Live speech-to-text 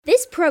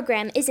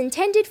program is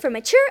intended for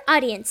mature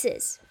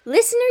audiences.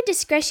 Listener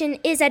discretion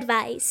is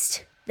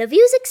advised. The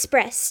views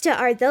expressed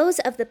are those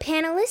of the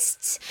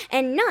panelists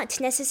and not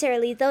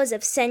necessarily those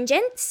of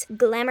Sengents,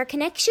 Glamour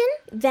Connection,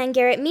 Van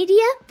Garrett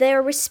Media,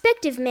 their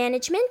respective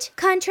management,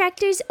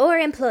 contractors, or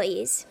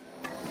employees.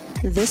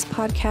 This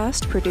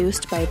podcast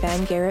produced by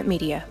Van Garrett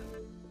Media.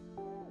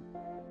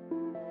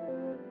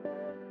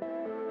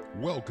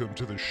 Welcome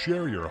to the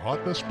Share Your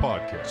Hotness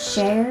podcast.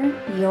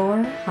 Share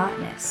your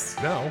hotness.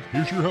 Now,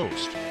 here's your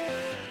host,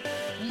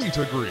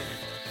 Lita Green.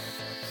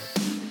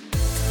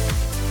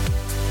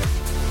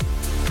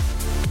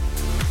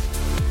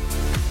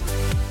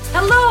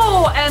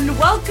 Hello, and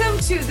welcome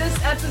to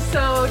this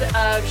episode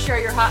of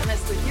Share Your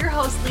Hotness with your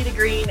host, Lita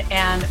Green,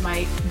 and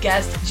my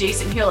guest,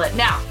 Jason Hewlett.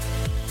 Now,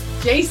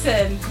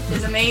 Jason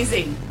is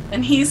amazing,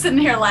 and he's sitting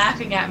here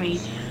laughing at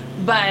me,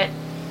 but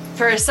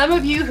for some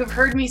of you who've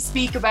heard me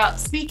speak about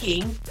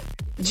speaking,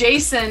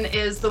 Jason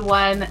is the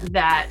one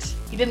that,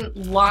 he didn't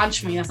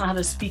launch me. That's not how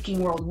the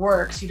speaking world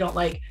works. You don't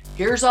like,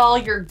 here's all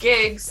your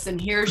gigs and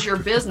here's your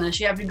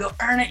business. You have to go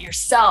earn it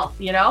yourself,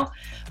 you know?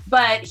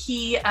 But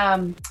he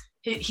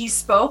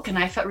spoke, and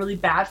I felt really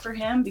bad for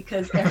him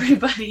because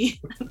everybody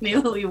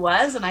knew who he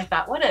was. And I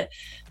thought, what a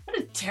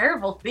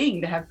terrible thing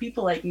to have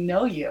people like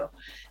know you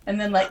and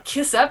then like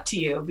kiss up to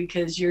you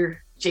because you're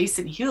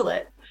Jason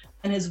Hewlett.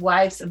 And his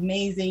wife's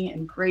amazing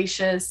and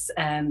gracious,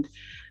 and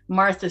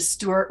Martha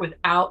Stewart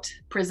without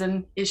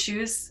prison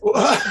issues.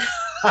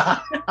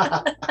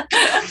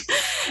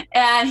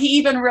 And he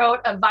even wrote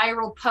a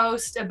viral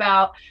post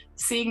about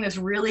seeing this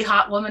really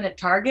hot woman at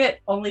Target,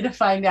 only to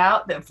find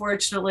out that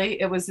fortunately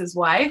it was his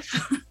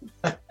wife.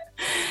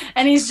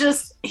 And he's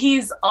just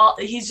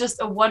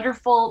a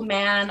wonderful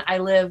man. I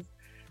live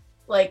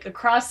like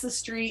across the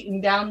street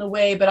and down the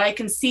way, but I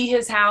can see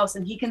his house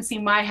and he can see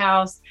my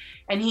house,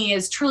 and he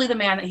is truly the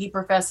man that he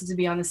professes to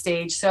be on the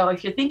stage. So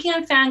if you're thinking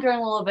I'm fangirling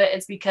a little bit,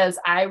 it's because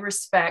I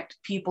respect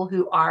people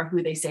who are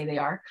who they say they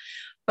are.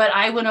 But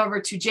I went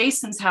over to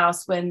Jason's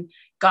house when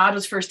God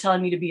was first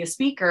telling me to be a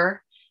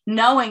speaker,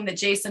 knowing that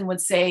Jason would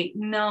say,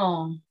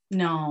 no,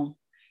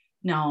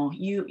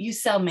 you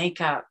sell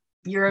makeup.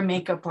 You're a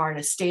makeup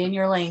artist. Stay in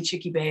your lane,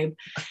 chickie babe.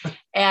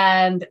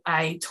 And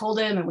I told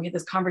him, and we had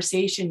this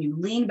conversation. You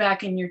leaned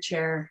back in your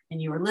chair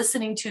and you were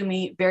listening to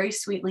me very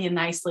sweetly and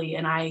nicely.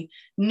 And I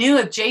knew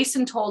if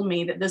Jason told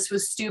me that this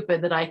was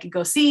stupid, that I could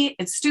go, see,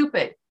 it's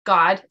stupid.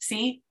 God,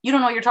 see, you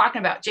don't know what you're talking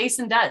about.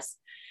 Jason does.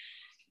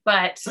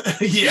 But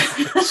yeah.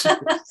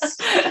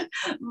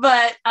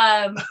 But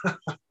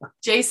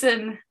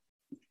Jason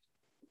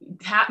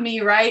tapped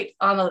me right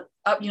on the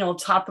up,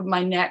 top of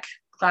my neck.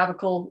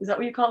 Clavicle, is that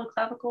what you call it?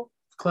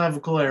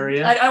 Clavicle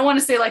area. I want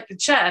to say like the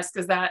chest,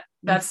 because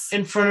that's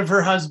in front of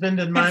her husband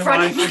and my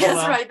wife.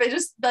 That's right. But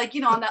just like,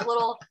 on that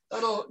little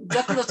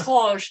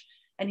décolletage.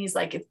 And he's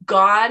like, if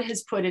God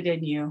has put it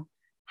in you,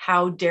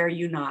 how dare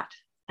you not?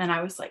 And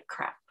I was like,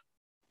 crap.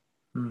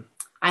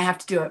 I have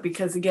to do it,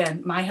 because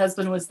again, my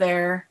husband was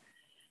there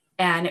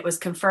and it was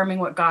confirming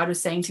what God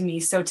was saying to me.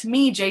 So to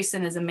me,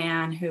 Jason is a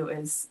man who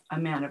is a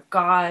man of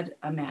God,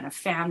 a man of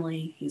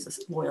family. He's a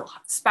loyal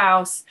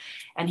spouse,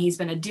 and he's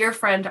been a dear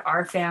friend to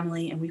our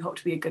family, and we hope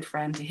to be a good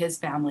friend to his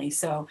family.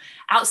 So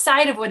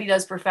outside of what he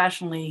does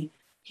professionally,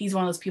 he's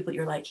one of those people that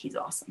you're like, he's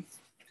awesome.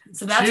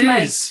 So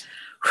that's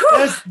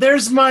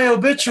there's my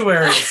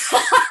obituary.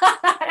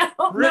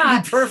 Written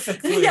not.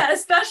 Perfectly. Yeah,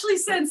 especially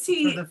since for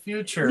the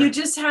future. You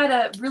just had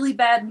a really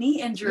bad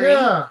knee injury.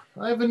 Yeah,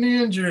 I have a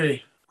knee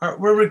injury.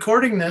 We're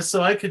recording this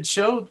so I could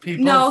show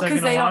people. No,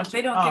 because they don't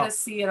get to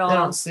see it all. They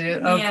don't see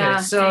it.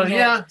 Okay,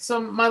 yeah, so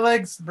my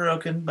leg's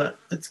broken, but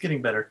it's getting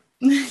better.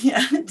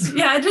 yeah,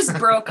 it just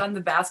broke on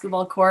the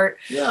basketball court.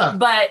 Yeah,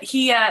 but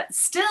he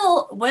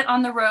still went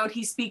on the road.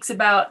 He speaks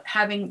about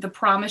having the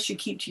promise you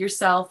keep to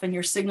yourself and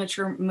your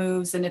signature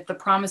moves, and if the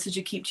promises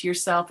you keep to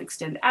yourself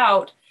extend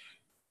out.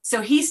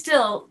 So he's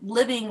still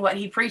living what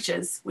he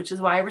preaches, which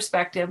is why I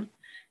respect him,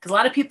 because a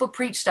lot of people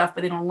preach stuff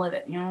but they don't live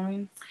it. You know what I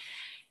mean?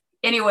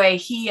 Anyway,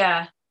 he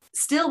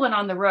still went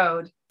on the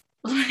road,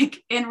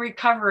 like in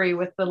recovery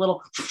with the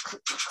little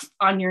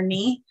on your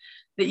knee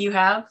that you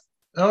have.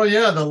 Oh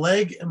yeah, the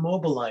leg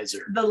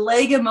immobilizer. The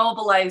leg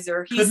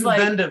immobilizer. He's couldn't like,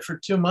 bend it for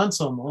 2 months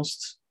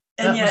almost.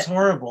 That was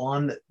horrible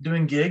on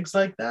doing gigs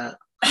like that.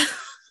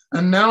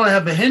 And now I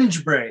have a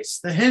hinge brace.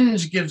 The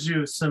hinge gives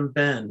you some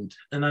bend,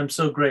 and I'm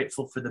so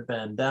grateful for the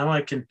bend. Now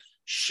I can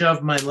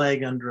shove my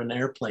leg under an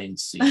airplane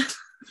seat.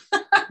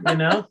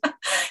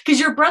 Because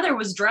your brother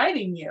was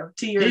driving you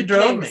to your He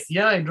drove gigs. me.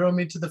 Yeah, he drove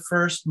me to the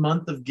first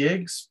month of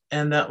gigs,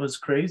 and that was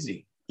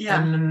crazy.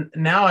 Yeah. And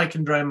now I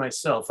can drive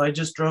myself. I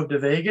just drove to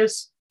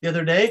Vegas the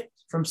other day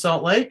from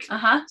Salt Lake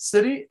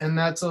City, and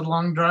that's a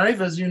long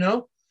drive, as you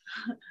know.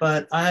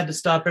 But I had to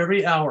stop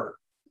every hour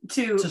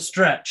to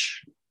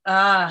stretch.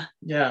 Yeah.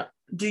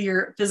 Do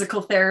your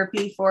physical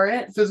therapy for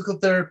it. Physical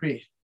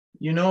therapy.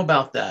 You know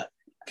about that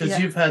because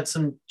you've had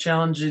some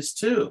challenges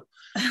too.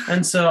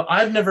 And so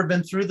I've never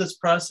been through this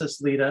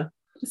process, Lita.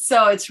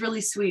 So it's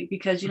really sweet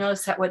because you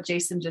notice what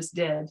Jason just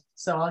did.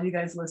 So all you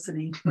guys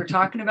listening, we're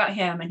talking about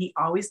him, and he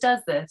always does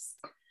this.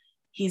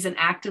 He's an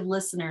active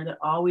listener that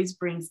always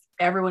brings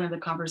everyone in the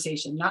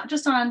conversation, not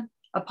just on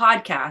a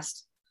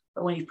podcast,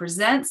 but when he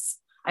presents.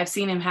 I've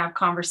seen him have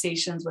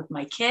conversations with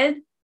my kid,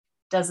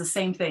 does the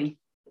same thing.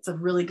 It's a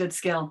really good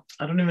skill.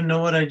 I don't even know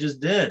what I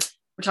just did.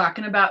 We're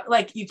talking about,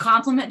 like, you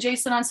compliment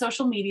Jason on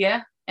social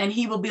media and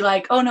he will be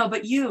like, oh no,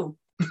 but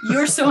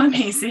you're so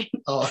amazing.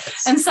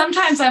 And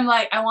sometimes I'm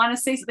like, I want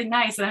to say something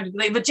nice and I have to be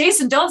like, but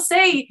Jason, don't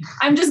say,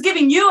 I'm just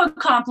giving you a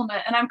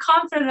compliment, and I'm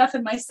confident enough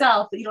in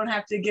myself that you don't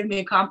have to give me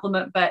a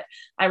compliment, but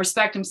I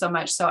respect him so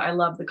much. So I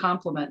love the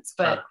compliments.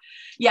 But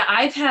yeah,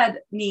 I've had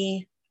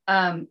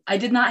I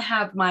did not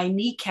have my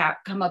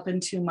kneecap come up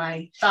into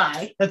my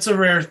thigh. That's a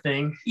rare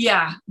thing.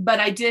 Yeah, but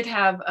I did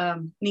have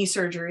knee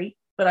surgery,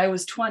 but I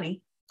was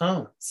 20.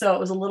 Oh. So it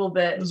was a little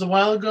bit. It was a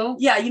while ago?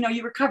 Yeah,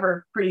 you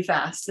recover pretty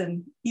fast.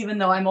 And even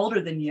though I'm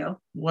older than you.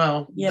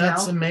 Well,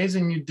 that's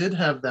amazing. You did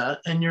have that.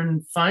 And you're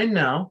fine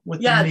now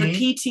with the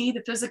knee. The PT,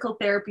 the physical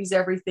therapy is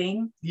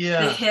everything.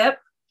 Yeah. The hip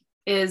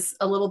is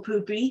a little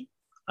poopy.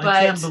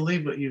 I can't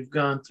believe what you've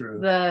gone through.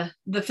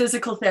 The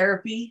physical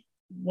therapy.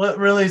 What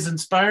really is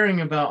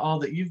inspiring about all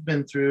that you've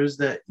been through is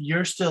that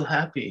you're still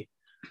happy.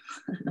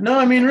 No,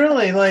 I mean,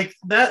 really, like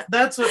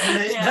that's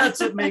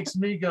what makes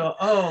me go,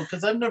 oh,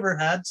 because I've never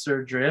had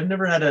surgery. I've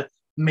never had a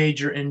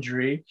major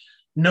injury.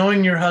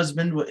 Knowing your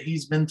husband, what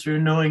he's been through,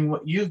 knowing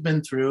what you've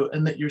been through,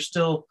 and that you're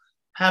still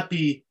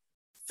happy,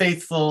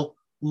 faithful,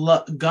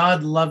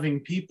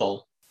 God-loving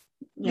people.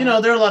 Yeah.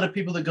 There are a lot of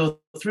people that go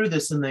through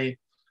this and they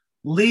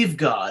leave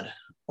God,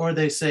 or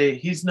they say,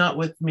 he's not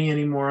with me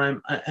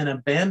anymore, and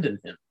abandon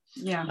him.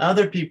 Yeah.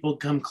 Other people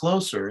come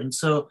closer. And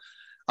so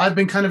I've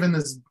been kind of in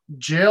this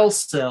jail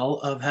cell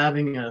of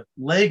having a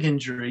leg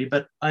injury,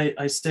 but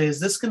I say, is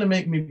this going to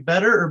make me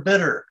better or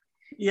bitter?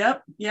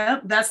 Yep.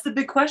 That's the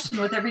big question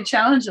with every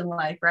challenge in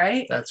life,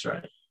 right? That's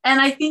right. And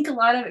I think a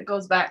lot of it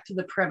goes back to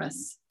the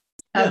premise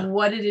of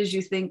what it is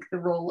you think the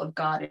role of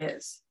God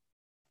is.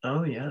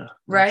 Oh, yeah.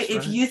 Right?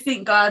 If you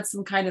think God's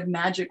some kind of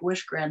magic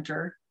wish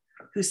granter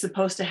who's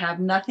supposed to have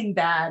nothing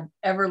bad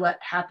ever let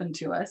happen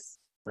to us.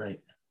 Right.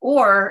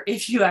 Or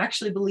if you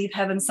actually believe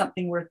heaven's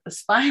something worth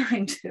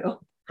aspiring to,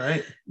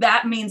 right,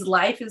 that means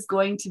life is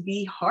going to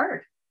be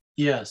hard.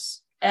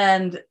 Yes.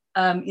 And,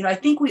 I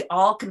think we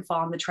all can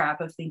fall in the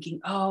trap of thinking,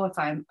 oh, if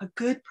I'm a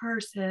good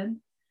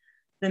person,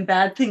 then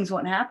bad things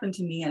won't happen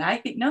to me. And I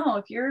think, no,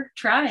 if you're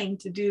trying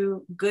to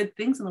do good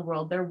things in the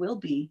world, there will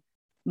be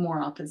more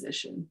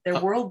opposition. There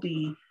will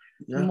be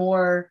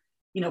more,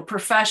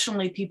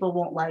 professionally, people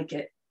won't like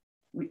it.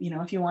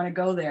 If you want to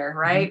go there,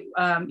 right?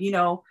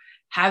 Mm-hmm.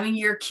 Having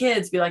your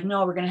kids be like,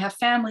 no, we're going to have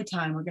family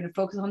time. We're going to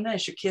focus on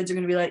this. Your kids are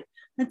going to be like,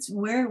 that's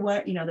weird.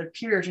 What, their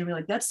peers are going to be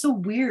like, that's so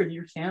weird.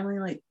 Your family,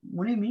 like,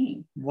 what do you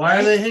mean? Why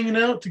are they hanging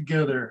out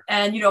together?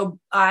 And,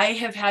 I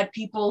have had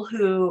people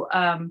who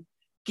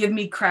give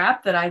me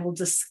crap that I will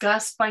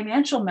discuss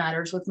financial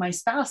matters with my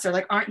spouse. They're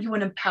like, aren't you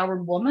an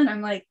empowered woman?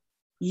 I'm like,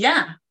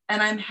 yeah.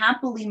 And I'm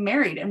happily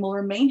married and will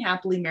remain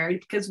happily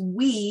married because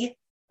we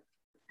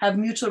have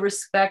mutual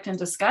respect and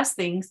discuss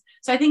things.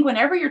 So I think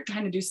whenever you're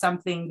trying to do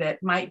something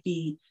that might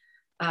be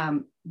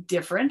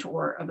different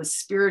or of a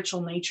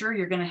spiritual nature,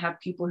 you're going to have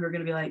people who are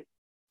going to be like,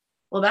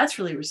 well, that's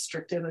really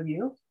restrictive of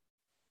you.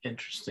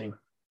 Interesting.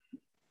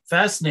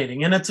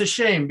 Fascinating. And it's a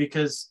shame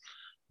because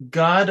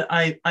God,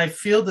 I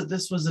feel that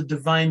this was a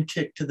divine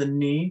kick to the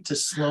knee to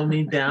slow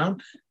me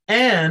down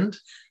and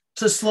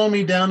to slow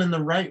me down in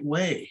the right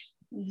way.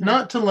 Mm-hmm.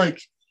 Not to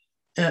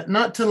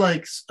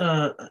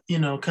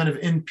kind of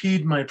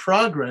impede my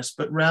progress,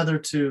 but rather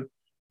to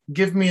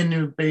give me a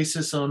new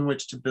basis on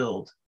which to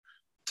build,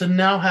 to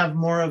now have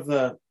more of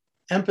a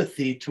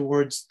empathy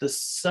towards the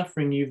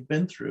suffering you've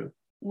been through.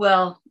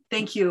 Well,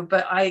 thank you.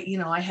 But I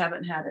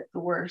haven't had it the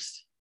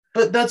worst.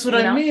 But that's what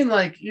I mean.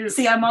 Like,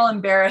 see, I'm all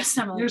embarrassed.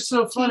 I'm like, you're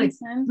so funny.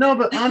 Jason. No,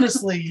 but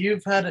honestly,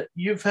 you've had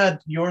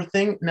your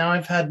thing. Now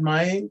I've had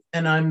mine,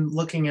 and I'm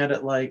looking at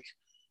it like,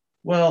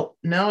 well,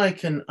 now I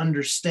can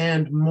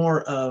understand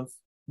more of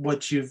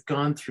what you've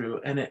gone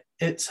through, and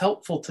it's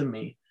helpful to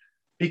me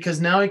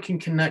because now I can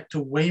connect to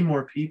way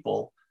more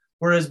people.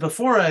 Whereas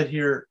before I'd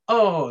hear,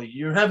 oh,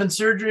 you're having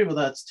surgery? Well,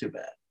 that's too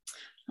bad.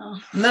 Oh.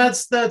 And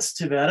that's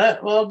too bad.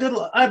 Good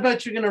luck. I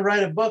bet you're going to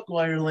write a book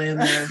while you're laying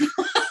there,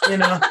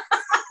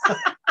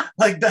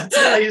 Like that's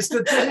what I used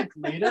to think,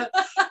 Lita.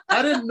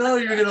 I didn't know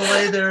you were going to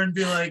lay there and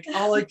be like,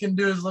 all I can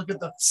do is look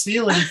at the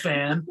ceiling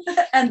fan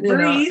and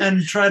breathe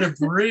and try to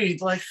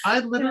breathe. Like I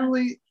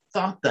literally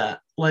thought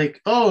that,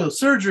 like, oh,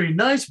 surgery,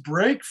 nice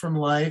break from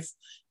life.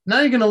 Now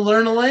you're going to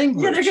learn a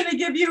language. Yeah, they're going to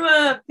give you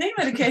a pain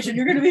medication.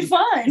 You're going to be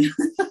fine.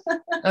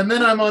 And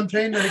then I'm on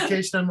pain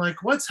medication. I'm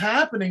like, what's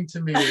happening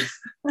to me?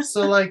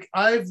 So like,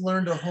 I've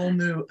learned a whole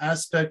new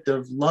aspect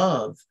of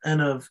love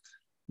and of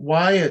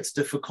why it's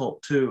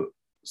difficult to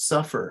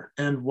suffer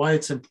and why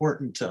it's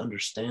important to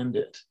understand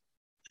it.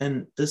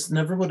 And this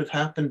never would have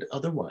happened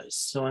otherwise.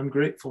 So I'm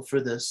grateful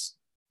for this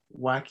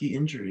wacky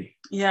injury.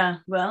 Yeah.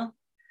 Well,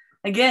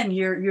 again,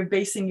 you're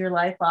basing your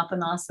life off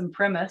an awesome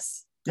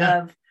premise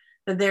of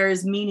that there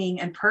is meaning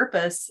and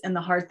purpose in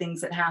the hard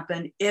things that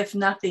happen, if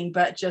nothing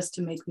but just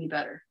to make me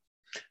better.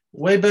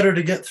 way better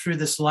to get through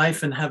this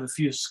life and have a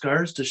few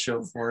scars to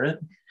show for it.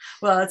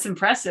 Well, it's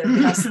impressive.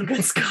 You have some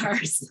good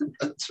scars.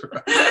 That's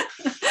right.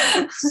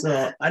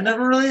 So I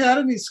never really had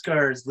any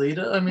scars,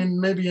 Lita. I mean,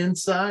 maybe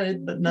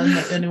inside, but none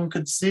that anyone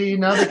could see.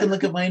 Now they can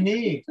look at my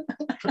knee.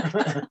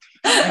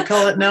 I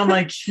call it now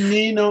my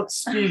keynote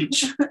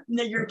speech.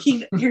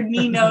 Your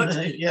knee note,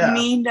 Yeah.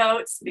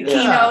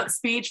 keynote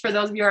speech for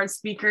those of you who aren't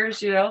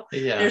speakers, you know.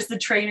 Yeah. There's the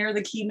trainer,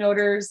 the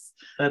keynoters.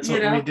 That's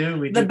what we do.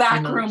 We the do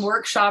backroom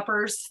keynotes.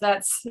 workshoppers.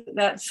 That's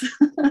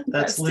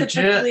legit.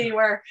 typically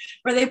where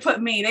they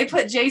put me. They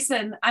put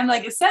Jason. I'm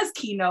like, it says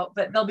keynote,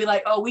 but they'll be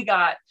like, oh, we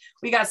got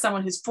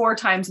someone who's 4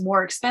 times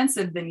more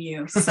expensive than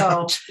you.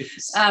 So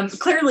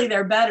clearly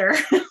they're better.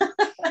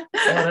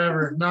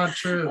 Whatever, not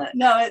true.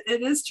 No,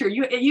 it is true.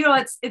 You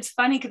know, it's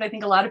funny because I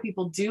think a lot of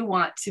people do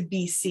want to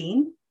be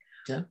seen.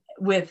 Yeah.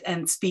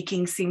 And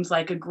speaking seems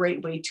like a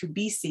great way to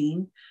be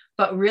seen,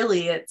 but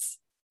really it's,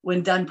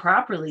 when done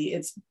properly,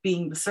 it's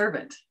being the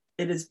servant.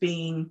 It is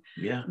being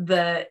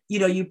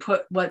you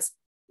put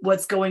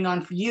what's going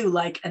on for you,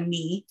 like a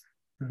knee.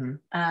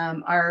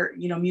 Mm-hmm. Our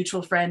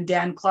mutual friend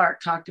Dan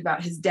Clark talked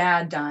about his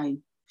dad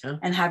dying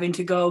and having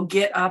to go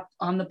get up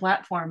on the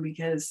platform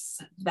because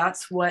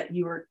that's what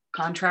you were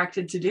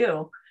contracted to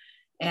do.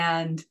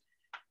 And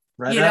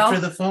after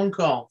the phone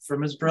call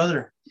from his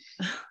brother,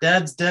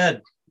 Dad's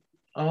dead.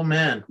 Oh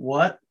man,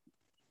 what?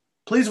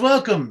 Please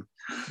welcome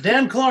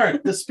Dan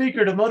Clark, the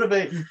speaker, to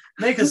motivate and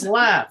make us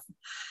laugh.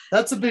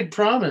 That's a big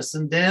promise.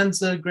 And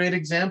Dan's a great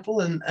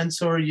example. And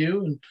so are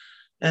you.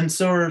 And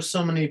so are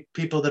so many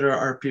people that are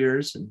our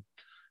peers.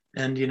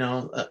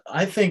 And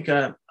I think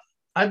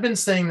I've been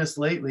saying this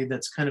lately.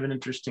 That's kind of an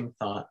interesting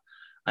thought.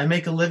 I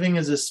make a living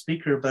as a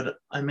speaker, but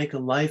I make a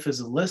life as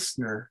a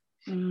listener.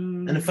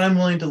 And if I'm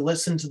willing to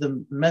listen to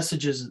the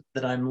messages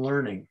that I'm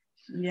learning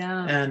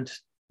and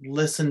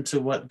listen to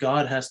what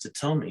God has to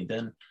tell me,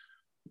 then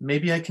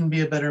maybe I can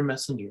be a better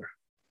messenger.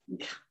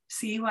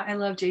 See why I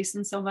love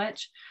Jason so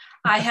much?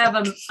 I have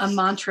a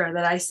mantra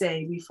that I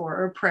say before,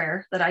 or a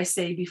prayer that I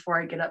say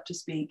before I get up to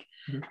speak,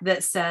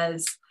 that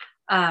says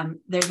that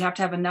you have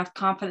to have enough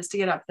confidence to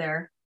get up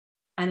there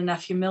and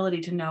enough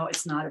humility to know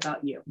it's not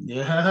about you.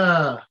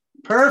 Yeah,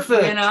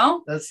 perfect.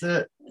 That's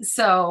it.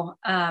 So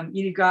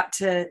you got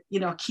to,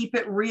 keep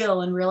it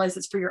real and realize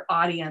it's for your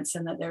audience,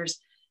 and that there's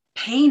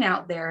pain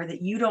out there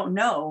that you don't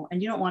know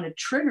and you don't want to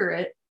trigger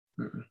it.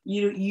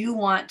 You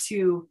want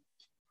to,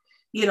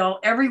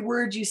 every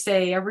word you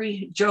say,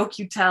 every joke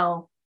you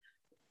tell,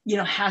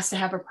 has to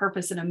have a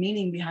purpose and a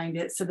meaning behind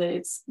it, so that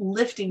it's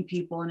lifting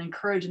people and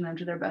encouraging them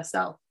to their best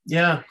self.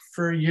 Yeah.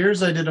 For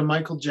years, I did a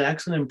Michael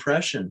Jackson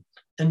impression,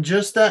 and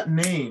just that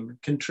name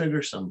can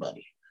trigger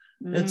somebody.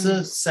 It's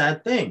a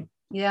sad thing.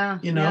 Yeah.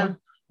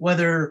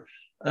 Whether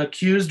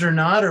accused or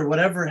not, or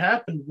whatever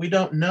happened, we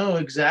don't know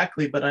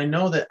exactly. But I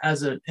know that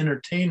as an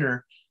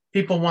entertainer,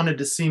 people wanted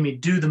to see me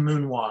do the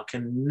moonwalk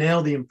and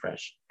nail the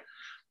impression.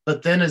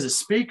 But then as a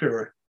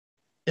speaker,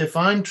 if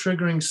I'm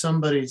triggering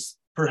somebody's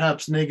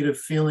perhaps negative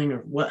feeling or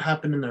what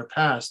happened in their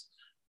past,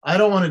 I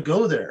don't want to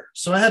go there.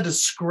 So I had to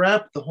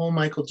scrap the whole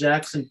Michael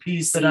Jackson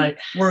piece that I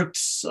worked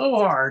so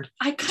hard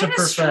to perfect. I kind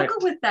of struggle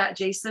with that,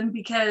 Jason,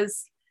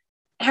 because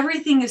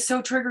everything is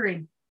so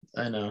triggering.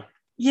 I know.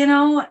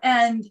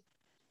 And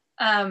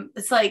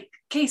it's like,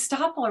 okay,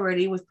 stop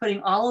already with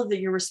putting all of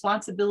your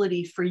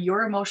responsibility for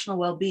your emotional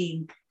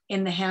well-being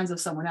in the hands of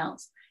someone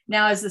else.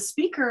 Now, as a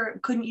speaker,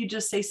 couldn't you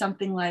just say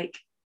something like,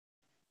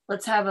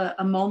 let's have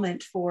a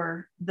moment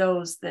for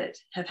those that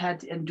have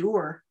had to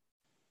endure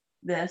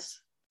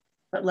this,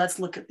 but let's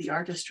look at the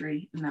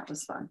artistry, and that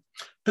was fun.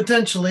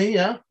 Potentially,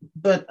 yeah.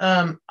 But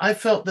I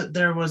felt that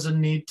there was a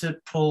need to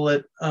pull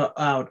it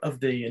out of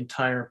the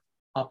entire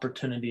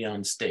opportunity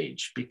on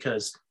stage,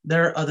 because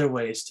there are other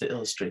ways to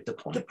illustrate the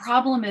point. The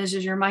problem is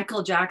your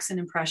Michael Jackson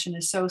impression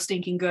is so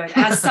stinking good.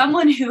 As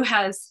someone who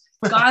has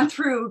gone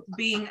through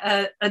being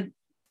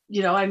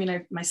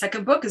my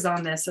second book is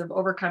on this, of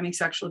overcoming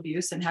sexual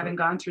abuse and having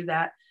gone through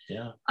that.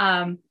 Yeah.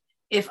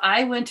 If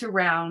I went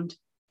around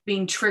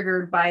being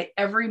triggered by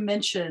every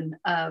mention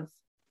of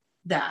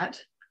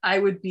that, I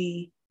would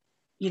be,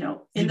 in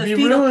the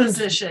fetal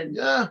position.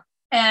 Yeah.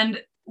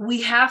 And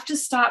we have to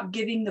stop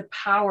giving the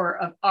power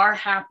of our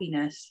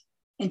happiness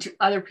into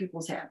other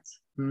people's hands.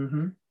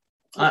 Mm-hmm.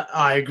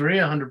 I agree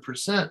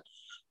 100%.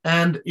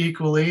 And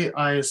equally,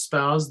 I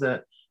espouse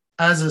that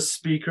as a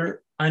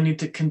speaker, I need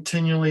to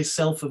continually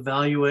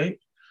self-evaluate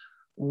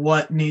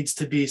what needs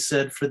to be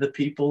said for the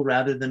people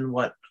rather than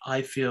what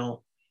I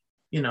feel,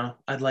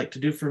 I'd like to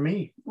do for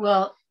me.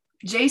 Well,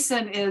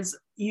 Jason,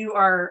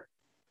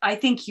 I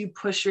think you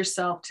push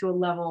yourself to a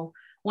level.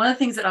 One of the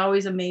things that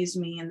always amazed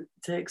me, and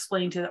to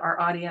explain to our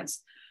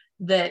audience,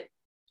 that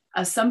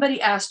somebody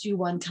asked you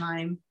one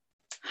time,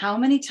 how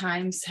many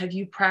times have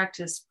you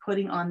practiced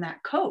putting on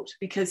that coat?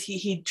 Because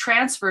he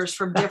transfers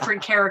from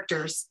different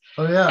characters.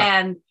 Oh, yeah.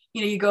 And,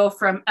 you go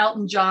from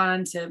Elton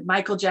John to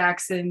Michael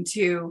Jackson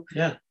to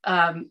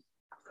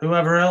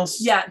whoever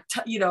else. Yeah.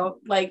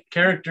 Like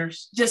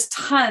characters, just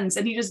tons.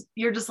 And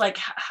you're just like,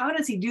 how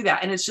does he do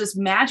that? And it's just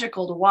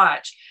magical to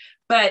watch.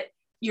 But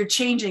you're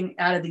changing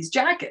out of these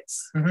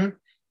jackets. Mm-hmm.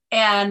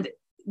 And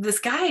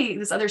this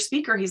other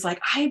speaker, he's like,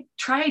 I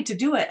tried to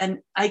do it and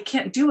I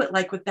can't do it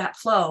like with that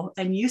flow.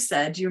 And you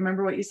said, do you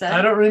remember what you said?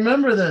 I don't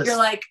remember this. You're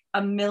like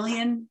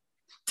 1,000,000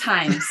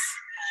 times.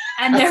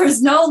 And there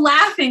was no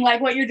laughing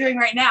like what you're doing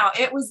right now.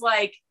 It was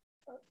like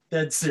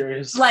dead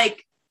serious.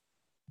 Like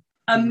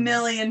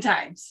 1,000,000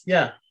 times.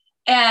 Yeah.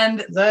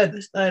 And I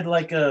had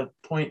like a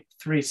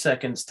 0.3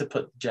 seconds to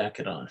put the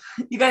jacket on.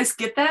 You guys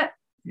get that?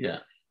 Yeah.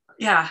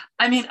 Yeah.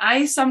 I mean,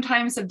 I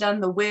sometimes have done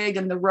the wig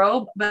and the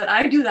robe, but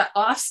I do that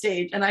off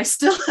stage and I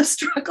still have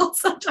struggled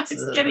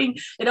sometimes getting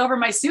it over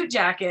my suit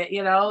jacket.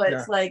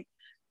 It's like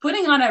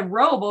putting on a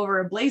robe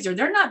over a blazer.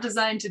 They're not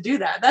designed to do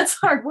that. That's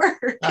hard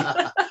work.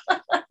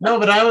 No,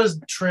 but I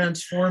was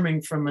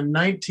transforming from a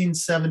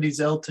 1970s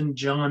Elton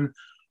John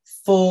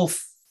full,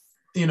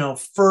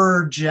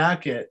 fur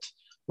jacket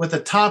with a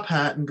top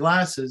hat and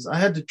glasses. I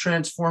had to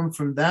transform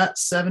from that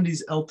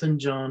 70s Elton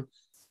John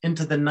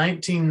into the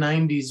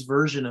 1990s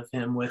version of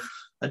him with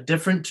a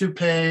different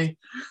toupee,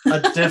 a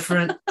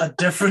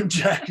different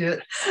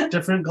jacket,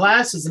 different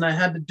glasses. And I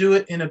had to do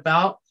it in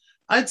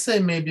I'd say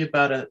maybe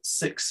about a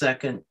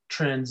 6-second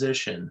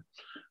transition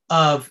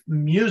of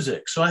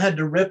music. So I had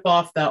to rip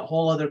off that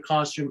whole other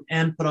costume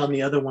and put on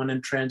the other one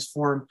and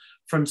transform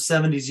from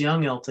 70s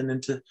young Elton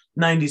into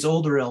 90s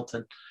older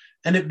Elton.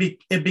 And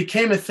it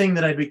became a thing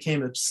that I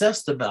became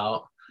obsessed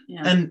about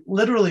and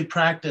literally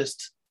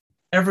practiced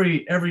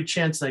every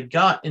chance I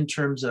got in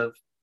terms of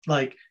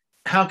like,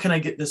 how can I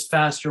get this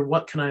faster?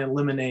 What can I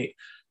eliminate?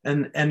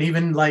 And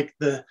even like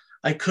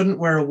I couldn't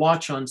wear a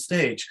watch on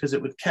stage because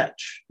it would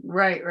catch.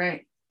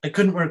 Right. I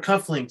couldn't wear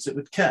cufflinks. It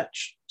would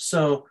catch.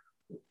 So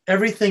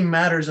everything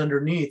matters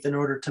underneath in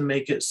order to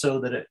make it so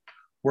that it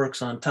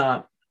works on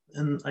top.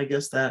 And I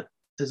guess that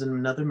is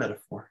another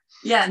metaphor.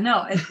 Yeah,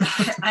 no,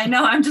 I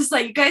know. I'm just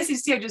like, you guys, you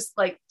see, I just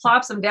like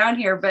plops them down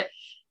here. But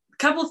a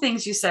couple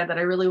things you said that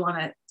I really want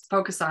to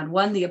focus on.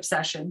 One, the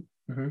obsession.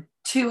 Mm-hmm.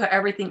 Two, how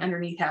everything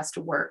underneath has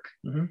to work.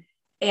 Mm-hmm.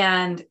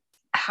 And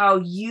how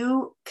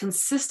you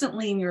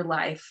consistently in your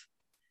life,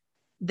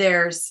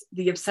 there's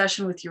the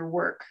obsession with your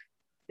work,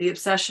 the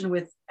obsession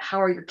with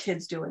how are your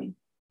kids doing?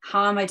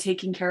 How am I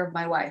taking care of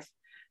my wife?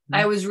 Mm-hmm.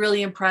 I was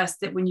really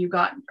impressed that when you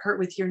got hurt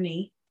with your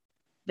knee,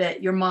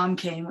 that your mom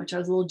came, which I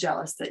was a little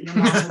jealous that your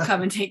mom will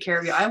come and take care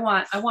of you. I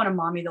want a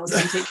mommy that will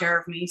come take care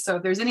of me. So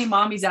if there's any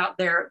mommies out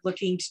there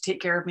looking to take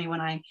care of me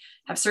when I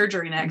have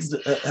surgery next.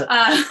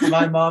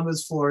 My mom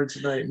is Florence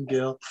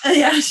Nightingale.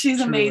 Yeah, she's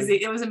amazing.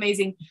 It was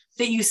amazing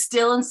that you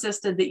still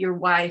insisted that your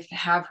wife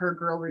have her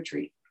girl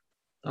retreat.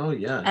 Oh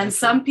yeah. And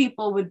some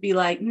people would be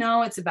like,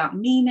 no, it's about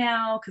me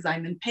now because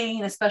I'm in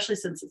pain, especially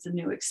since it's a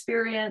new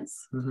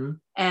experience. Mm-hmm.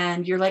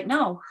 And you're like,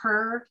 no,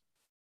 her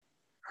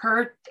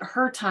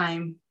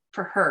time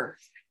for her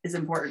is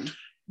important.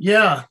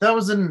 Yeah, that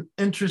was an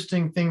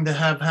interesting thing to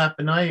have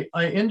happen. I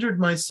injured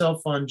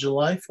myself on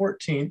July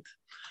 14th.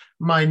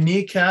 My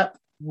kneecap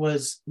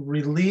was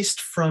released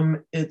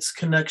from its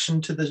connection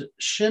to the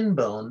shin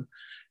bone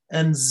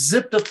and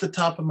zipped up the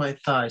top of my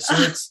thigh. So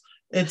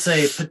it's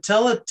a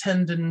patella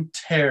tendon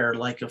tear,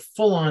 like a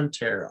full-on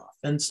tear off.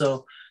 And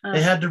so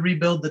they had to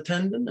rebuild the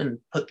tendon and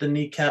put the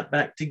kneecap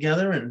back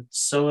together and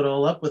sew it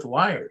all up with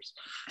wires.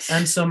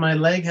 And so my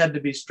leg had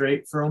to be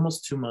straight for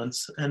almost 2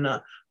 months. And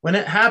when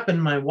it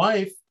happened, my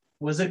wife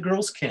was at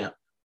girls' camp.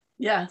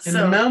 Yeah, in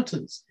the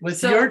mountains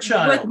with your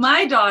child. With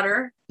my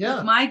daughter. Yeah.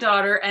 With my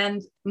daughter,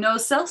 and no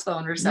cell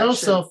phone reception. No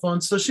cell phone.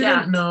 So she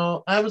didn't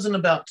know. I wasn't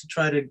about to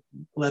try to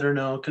let her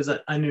know because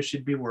I knew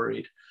she'd be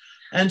worried.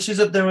 And she's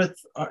up there with,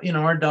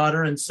 our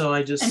daughter. And so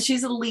and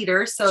she's a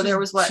leader. So there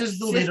was she's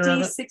the 50,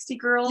 leader 60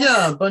 girls?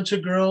 Yeah, a bunch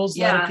of girls,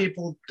 a lot of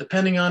people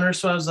depending on her.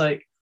 So I was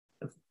like,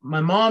 if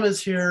my mom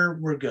is here,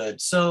 we're good.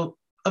 So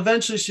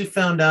eventually she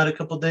found out a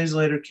couple of days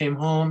later, came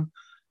home,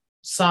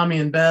 saw me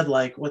in bed,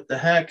 like, what the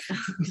heck?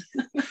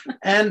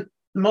 And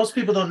most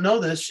people don't know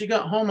this. She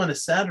got home on a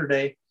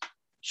Saturday.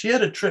 She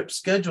had a trip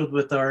scheduled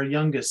with our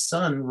youngest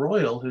son,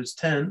 Royal, who's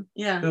 10,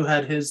 who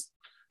had his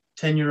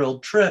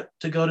 10-year-old trip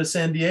to go to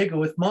San Diego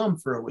with mom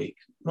for a week.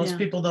 Most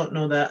people don't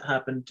know that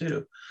happened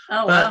too.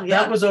 Oh, but wow.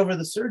 Yeah. That was over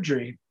the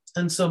surgery.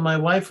 And so my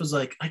wife was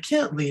like, I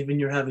can't leave and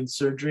you're having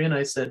surgery. And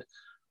I said,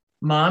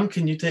 Mom,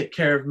 can you take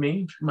care of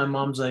me? My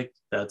mom's like,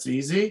 that's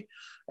easy.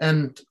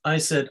 And I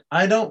said,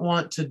 I don't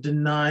want to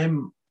deny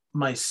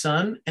my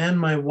son and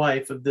my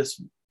wife of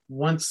this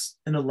once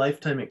in a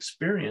lifetime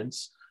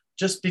experience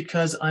just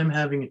because I'm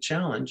having a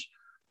challenge.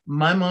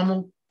 My mom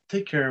will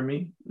take care of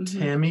me. Mm-hmm.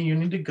 Tammy, you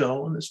need to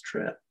go on this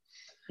trip.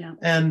 Yeah.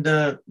 And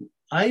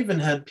I even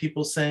had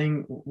people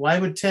saying, why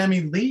would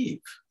Tammy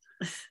leave?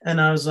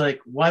 And I was like,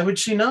 why would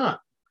she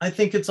not? I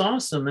think it's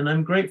awesome. And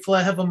I'm grateful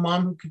I have a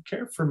mom who could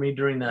care for me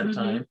during that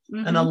time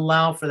and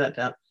allow for that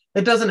to happen.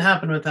 It doesn't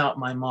happen without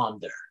my mom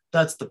there.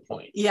 That's the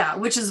point. Yeah,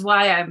 which is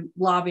why I'm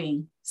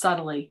lobbying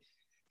subtly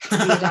to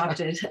be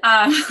adopted.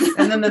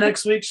 And then the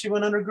next week she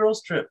went on her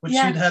girls' trip, which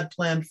she'd had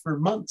planned for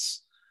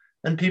months.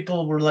 And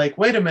people were like,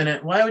 wait a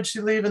minute, why would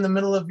she leave in the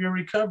middle of your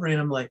recovery?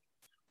 And I'm like,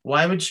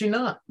 why would she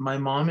not? My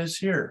mom is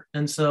here.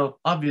 And so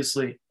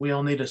obviously we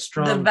all need a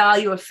strong... The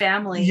value of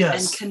family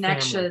Yes, and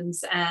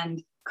connections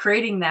and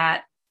creating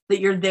that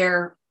you're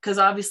there. Because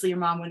obviously your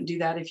mom wouldn't do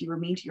that if you were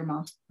mean to your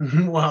mom.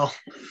 Well,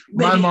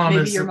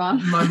 maybe your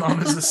mom. My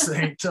mom is a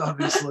saint,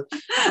 obviously.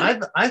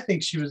 I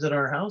think she was at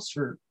our house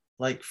for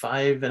like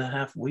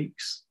 5.5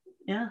 weeks.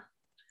 Yeah.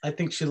 I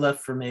think she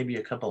left for maybe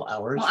a couple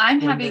hours. Well, I'm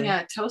having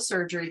a toe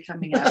surgery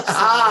coming up.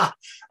 So,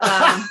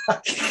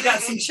 I've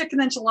got some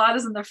chicken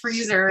enchiladas in the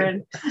freezer,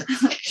 and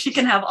she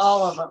can have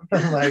all of them.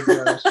 Oh my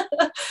gosh.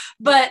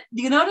 But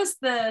do you notice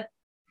the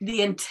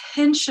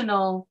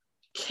intentional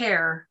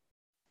care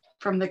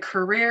from the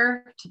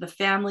career to the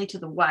family to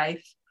the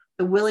wife,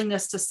 the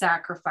willingness to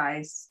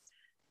sacrifice,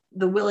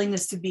 the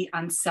willingness to be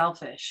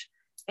unselfish?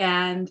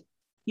 And,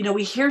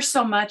 we hear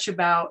so much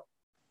about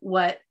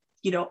what,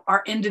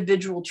 our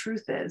individual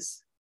truth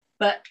is,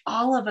 but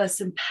all of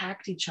us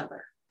impact each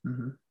other.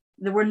 Mm-hmm.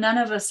 None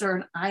of us are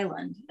an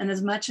island. And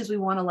as much as we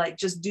want to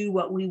just do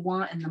what we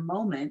want in the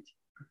moment,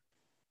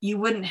 you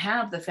wouldn't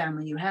have the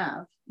family you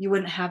have. You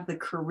wouldn't have the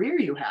career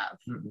you have.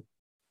 Mm-hmm.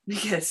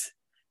 Because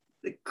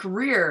the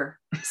career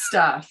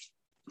stuff,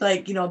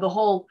 the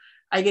whole,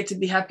 I get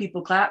to have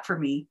people clap for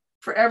me.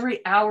 For every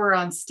hour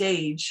on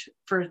stage,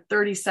 for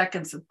 30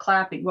 seconds of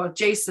clapping, well,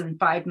 Jason,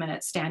 5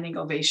 minutes, standing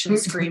ovation,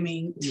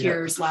 screaming,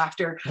 tears,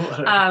 laughter.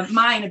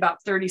 Mine about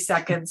 30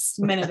 seconds,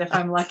 minute if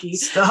I'm lucky.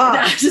 Stop.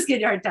 I'm just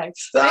getting a hard time.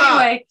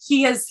 Anyway,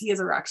 he is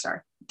a rock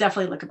star.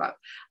 Definitely look him up.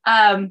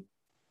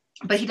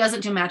 But he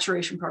doesn't do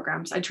maturation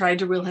programs. I tried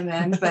to reel him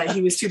in, but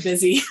he was too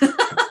busy.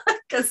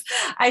 Because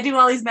I do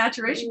all these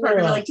maturation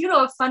programs. Do you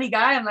know a funny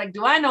guy? I'm like,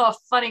 do I know a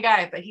funny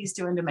guy? But he's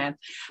too in demand.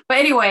 But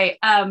anyway,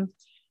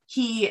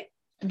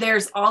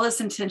 there's all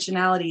this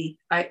intentionality.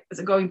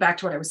 Going back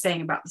to what I was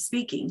saying about the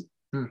speaking,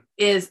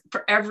 is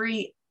for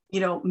every,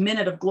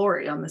 minute of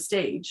glory on the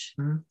stage,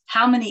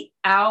 how many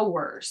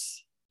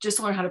hours just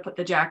to learn how to put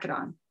the jacket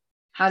on,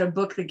 how to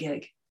book the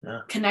gig,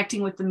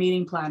 connecting with the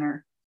meeting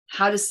planner,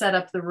 how to set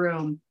up the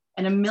room,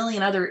 and a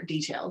million other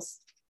details.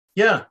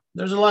 Yeah,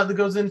 there's a lot that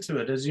goes into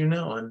it, as you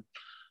know. And,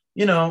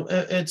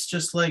 it's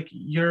just like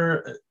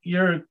your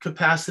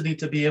capacity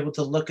to be able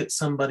to look at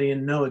somebody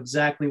and know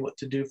exactly what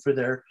to do for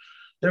their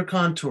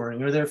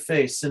contouring or their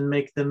face and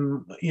make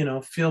them,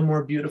 feel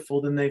more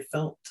beautiful than they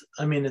felt.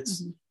 I mean,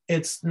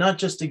 it's not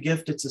just a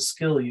gift, it's a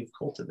skill you've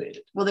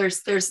cultivated. Well,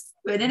 there's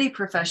in any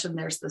profession,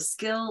 there's the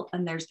skill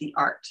and there's the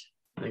art.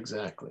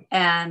 Exactly.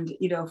 And,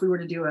 if we were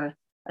to do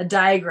a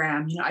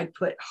diagram, I'd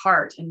put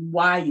heart and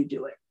why you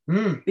do it.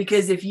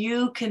 Because if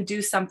you can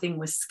do something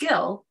with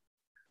skill,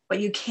 but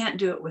you can't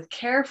do it with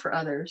care for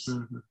others,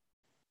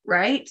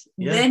 right?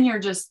 Yeah. Then you're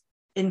just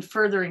in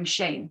furthering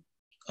shame.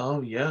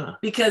 Oh, yeah.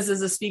 Because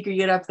as a speaker, you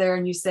get up there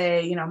and you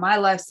say, my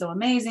life's so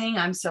amazing.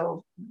 I'm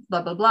so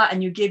blah, blah, blah.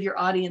 And you give your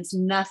audience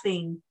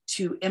nothing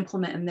to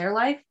implement in their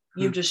life.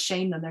 You've just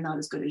shamed them. They're not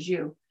as good as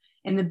you.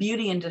 In the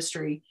beauty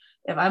industry,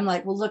 if I'm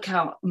like, well, look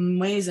how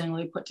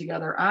amazingly put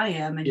together I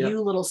am. And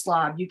you little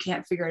slob, you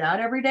can't figure it out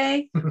every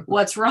day.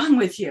 What's wrong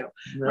with you?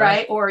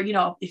 Right. Or,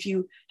 if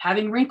you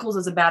having wrinkles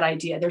is a bad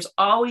idea, there's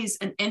always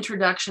an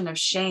introduction of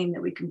shame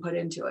that we can put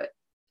into it.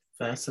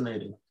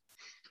 Fascinating.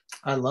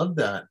 I love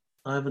that.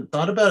 I haven't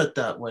thought about it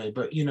that way,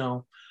 but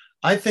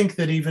I think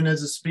that even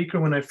as a speaker,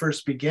 when I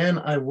first began,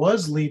 I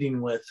was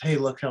leading with, hey,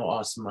 look how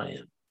awesome I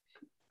am.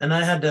 And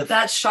I had to...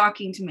 That's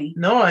shocking to me.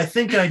 No, I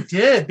think I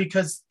did,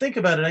 because think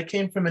about it. I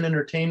came from an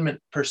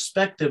entertainment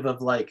perspective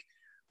of like,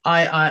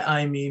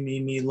 I,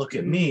 me, look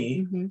at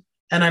me. Mm-hmm.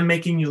 And I'm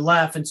making you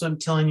laugh. And so I'm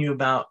telling you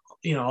about,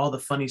 all the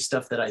funny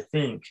stuff that I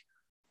think,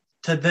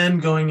 to then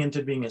going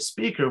into being a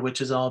speaker, which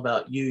is all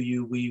about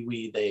you,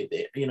 we,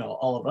 they,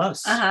 all of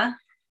us. Uh-huh.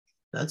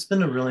 That's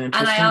been a really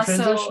interesting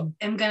transition. And I also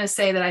am going to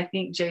say that I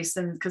think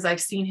Jason, because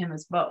I've seen him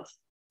as both.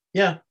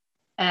 Yeah.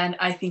 And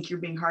I think you're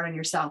being hard on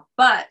yourself.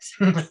 But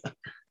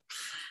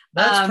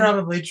that's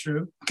probably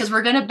true. Because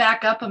we're going to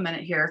back up a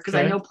minute here, because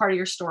I know part of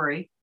your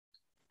story.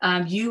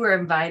 You were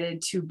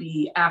invited to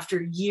be,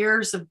 after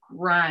years of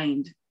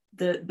grind,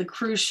 the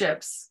cruise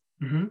ships,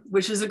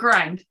 which is a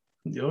grind.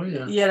 Oh,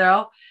 yeah.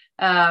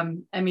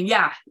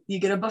 You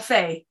get a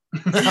buffet.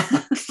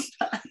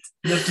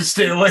 You have to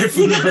stay away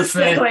from the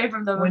buffet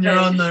when you're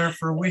on there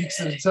for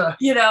weeks at a time.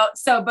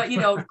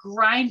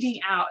 Grinding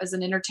out as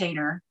an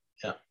entertainer.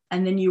 Yeah.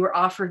 And then you were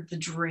offered the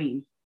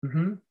dream.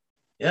 Mm-hmm.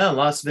 Yeah,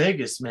 Las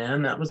Vegas,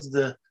 man. That was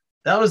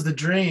the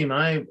dream.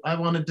 I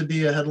wanted to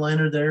be a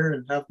headliner there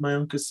and have my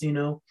own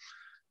casino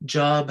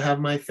job, have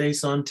my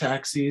face on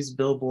taxis,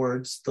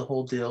 billboards, the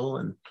whole deal.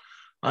 And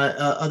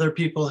other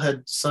people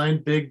had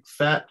signed big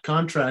fat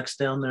contracts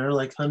down there,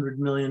 like $100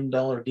 million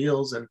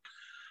deals, and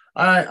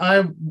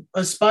I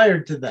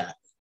aspired to that.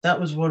 That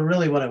was what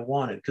I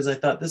wanted, because I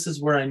thought, this is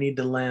where I need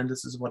to land.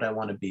 This is what I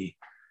want to be.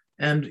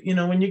 And,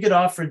 when you get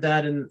offered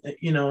that and,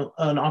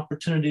 an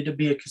opportunity to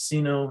be a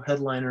casino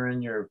headliner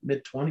in your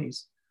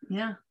mid-20s,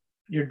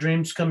 your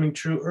dream's coming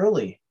true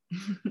early.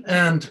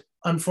 And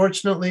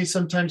unfortunately,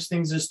 sometimes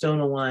things just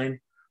don't align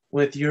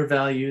with your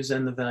values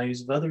and the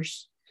values of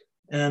others.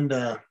 And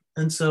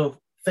so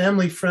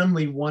Family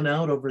Friendly won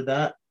out over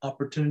that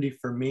opportunity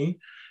for me.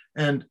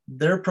 And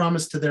their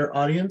promise to their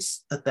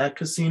audience at that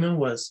casino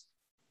was,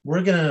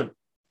 we're going to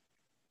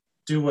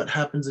do what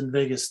happens in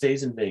Vegas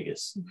stays in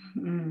Vegas.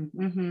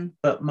 Mm-hmm.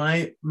 But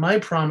my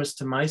promise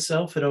to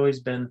myself had always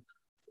been,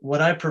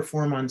 what I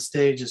perform on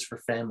stage is for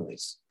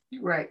families.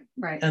 Right.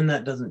 And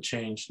that doesn't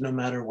change no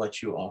matter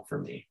what you offer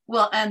me.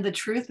 Well, and the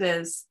truth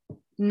is,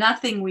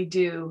 nothing we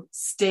do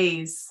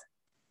stays.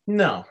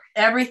 No.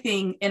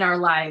 Everything in our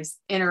lives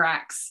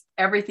interacts.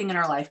 Everything in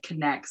our life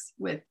connects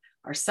with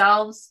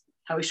ourselves,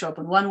 how we show up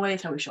in one way,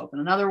 how we show up in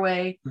another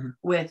way,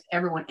 with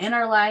everyone in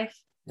our life.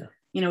 Yeah.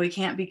 You know, we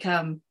can't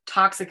become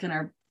toxic in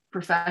our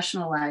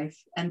professional life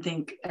and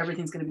think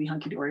everything's going to be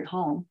hunky-dory at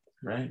home.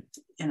 Right.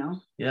 You know?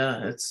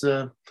 Yeah,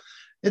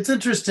 it's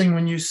interesting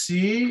when you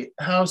see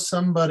how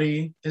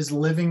somebody is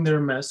living their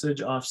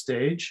message off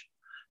stage.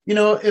 You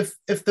know, if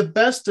the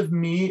best of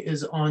me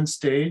is on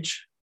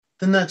stage,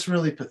 then that's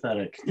really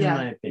pathetic, in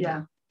my opinion.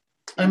 Yeah.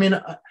 I mean,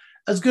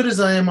 as good as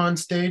I am on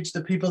stage,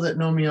 the people that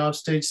know me off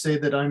stage say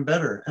that I'm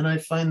better. And I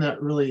find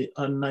that really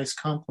a nice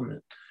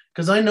compliment,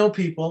 because I know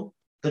people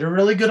that are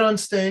really good on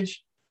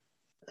stage,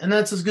 and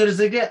that's as good as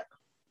they get.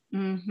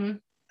 Mm-hmm.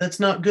 That's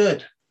not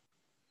good.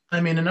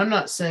 I mean, and I'm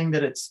not saying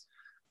that it's,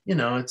 you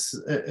know,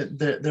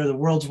 they're the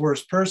world's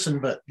worst person,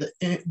 but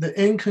the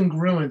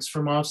incongruence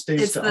from off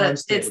stage to on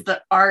stage. It's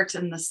the art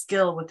and the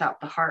skill without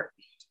the heart.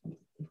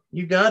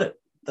 You got it.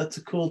 That's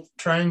a cool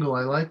triangle.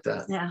 I like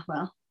that. Yeah,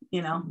 well,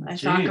 you know, I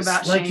Jeez, talk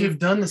about like shame. you've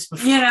done this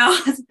before. You know,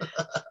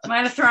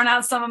 might have thrown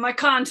out some of my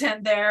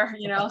content there,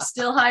 you know,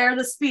 still hire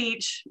the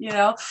speech, you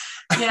know.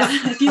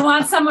 Yeah, if you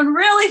want someone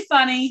really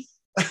funny,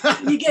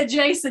 you get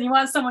Jason. You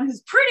want someone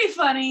who's pretty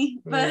funny,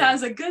 but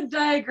has a good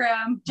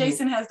diagram.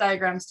 Jason has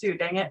diagrams too,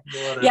 dang it.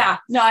 Whatever. Yeah,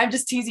 no, I'm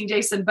just teasing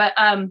Jason. But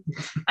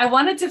I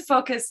wanted to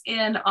focus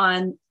in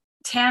on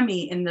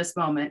Tammy in this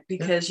moment,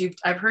 because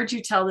I've heard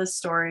you tell this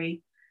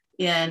story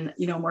in,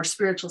 you know, more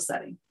spiritual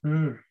setting.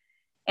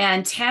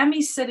 And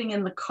Tammy's sitting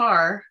in the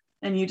car,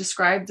 and you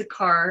described the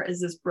car as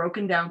this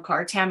broken down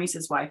car. Tammy's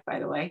his wife, by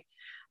the way,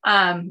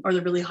 or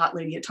the really hot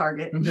lady at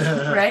Target,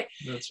 right?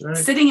 That's right.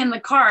 Sitting in the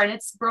car, and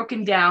it's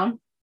broken down.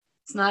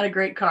 It's not a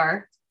great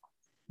car.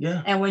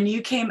 Yeah. And when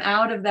you came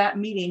out of that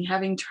meeting,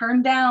 having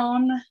turned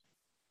down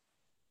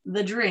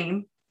the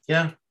dream,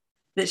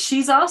 that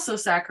she's also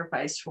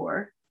sacrificed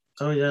for,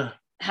 oh yeah,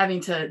 having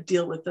to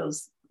deal with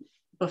those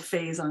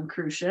buffets on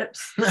cruise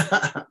ships.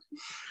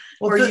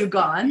 Well, Were you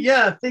gone?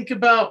 Yeah, think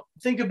about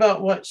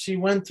what she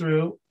went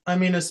through. I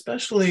mean,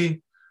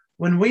 especially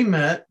when we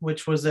met,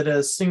 which was at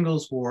a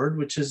singles ward,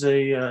 which is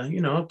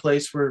a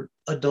place where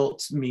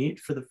adults meet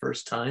for the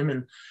first time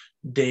and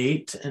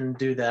date and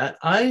do that.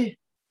 I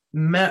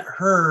met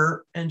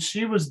her, and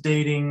she was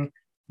dating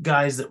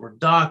guys that were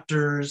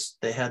doctors.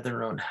 They had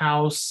their own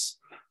house,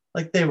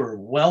 like they were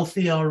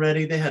wealthy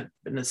already. They had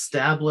been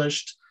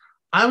established.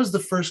 I was the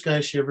first guy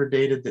she ever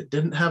dated that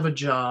didn't have a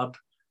job,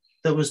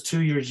 that was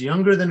 2 years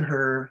younger than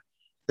her,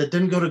 that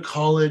didn't go to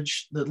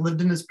college, that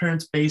lived in his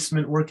parents'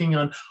 basement working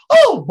on,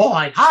 oh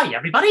boy, hi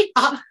everybody,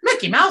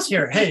 Mickey Mouse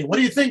here. Hey, what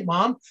do you think,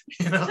 Mom?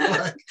 You know,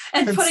 like,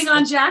 and putting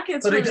on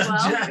jackets really well.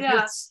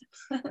 Jackets.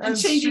 Yeah. And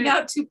changing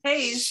out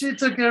toupees. She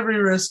took every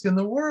risk in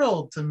the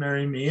world to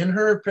marry me. And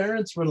her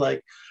parents were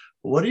like,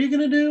 what are you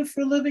going to do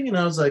for a living? And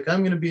I was like,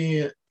 I'm going to be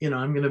an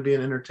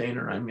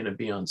entertainer. I'm going to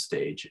be on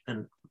stage.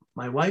 And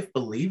my wife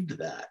believed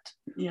that.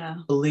 Yeah.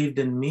 Believed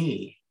in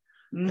me.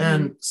 Mm-hmm.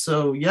 And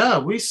so,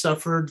 we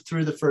suffered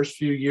through the first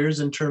few years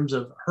in terms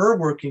of her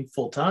working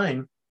full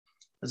time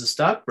as a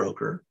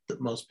stockbroker. That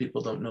most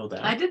people don't know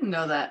that. I didn't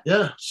know that.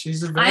 Yeah,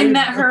 she's a very I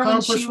met her when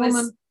she woman.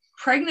 Was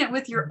pregnant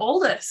with your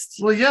oldest.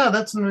 Well, yeah,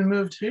 that's when we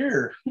moved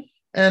here,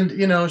 and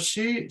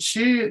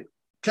she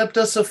kept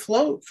us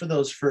afloat for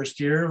those first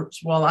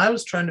years while I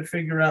was trying to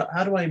figure out,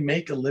 how do I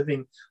make a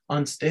living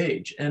on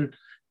stage, and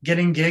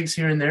getting gigs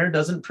here and there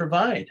doesn't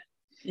provide.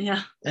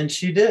 Yeah, and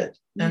she did.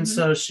 And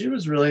so she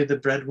was really the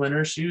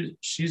breadwinner.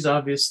 She's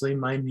obviously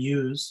my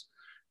muse.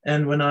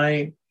 And when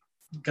I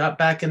got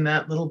back in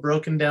that little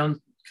broken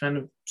down kind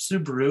of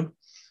Subaru,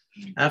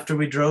 after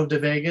we drove to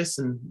Vegas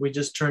and we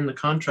just turned the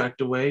contract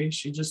away,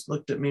 she just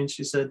looked at me and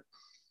she said,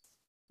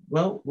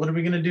 well, what are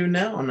we going to do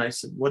now? And I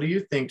said, what do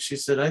you think? She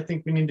said, I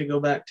think we need to go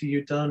back to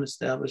Utah and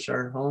establish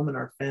our home and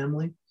our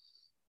family.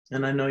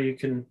 And I know you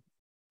can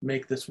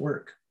make this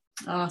work.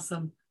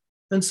 Awesome.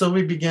 And so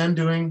we began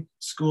doing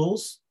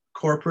schools,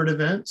 corporate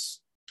events,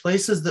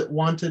 places that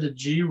wanted a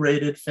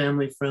G-rated,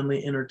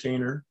 family-friendly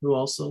entertainer who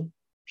also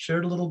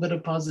shared a little bit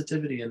of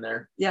positivity in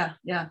there. Yeah,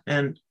 yeah.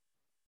 And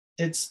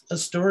it's a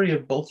story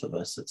of both of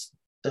us. It's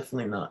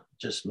definitely not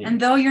just me. And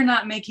though you're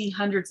not making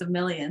hundreds of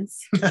millions,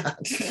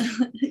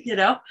 you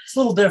know, it's a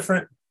little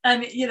different. I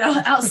mean, you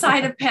know,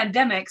 outside of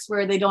pandemics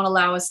where they don't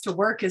allow us to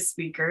work as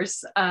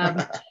speakers,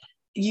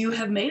 you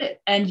have made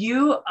it. And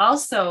you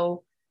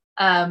also,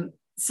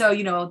 so,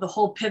 you know, the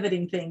whole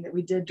pivoting thing that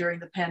we did during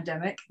the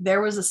pandemic,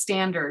 there was a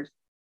standard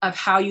of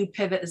how you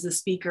pivot as a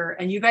speaker.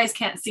 And you guys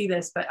can't see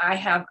this, but I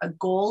have a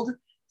gold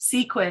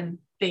sequin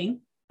thing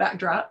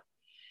backdrop.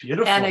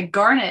 Beautiful. And a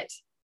garnet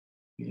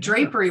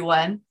drapery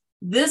one.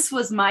 This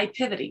was my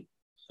pivoting.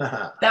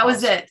 That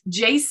was it.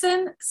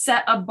 Jason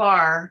set a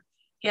bar.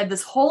 He had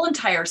this whole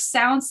entire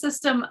sound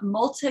system,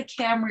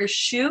 multi-camera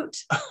shoot.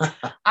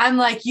 I'm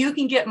like, you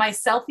can get my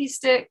selfie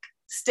stick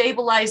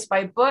stabilized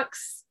by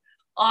books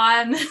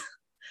on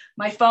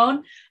my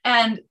phone.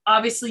 And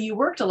obviously you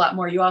worked a lot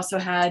more. You also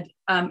had,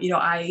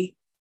 I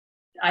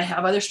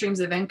have other streams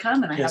of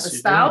income, and I have a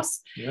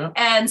spouse. Yeah.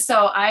 And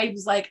so I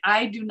was like,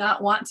 I do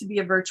not want to be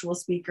a virtual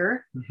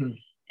speaker. Mm-hmm.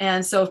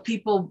 And so if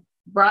people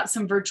brought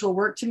some virtual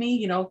work to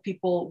me,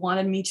 people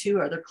wanted me to,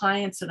 or their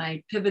clients, and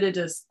I pivoted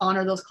to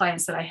honor those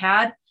clients that I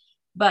had,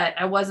 but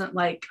I wasn't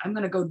like, I'm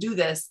going to go do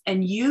this.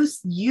 And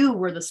you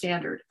were the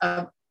standard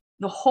of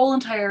the whole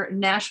entire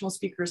National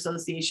Speaker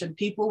Association.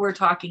 People were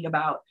talking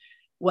about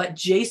what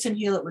Jason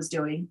Hewlett was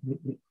doing.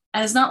 Mm-hmm.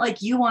 And it's not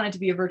like you wanted to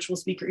be a virtual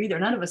speaker either.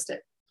 None of us did.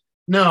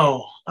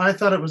 No, I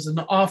thought it was an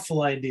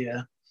awful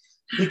idea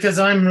because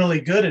I'm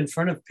really good in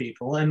front of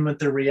people and with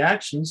their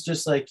reactions,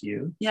 just like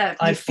you. Yeah.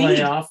 I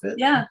play off it.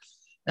 Yeah.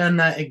 And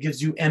that it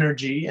gives you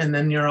energy. And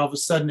then you're all of a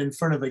sudden in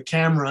front of a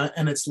camera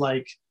and it's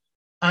like,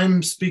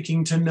 I'm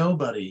speaking to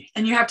nobody.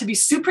 And you have to be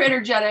super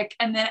energetic.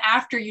 And then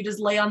after, you just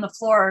lay on the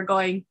floor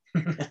going,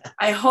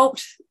 I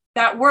hoped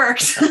that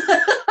worked.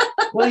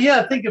 Well,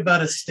 yeah, think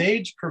about a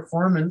stage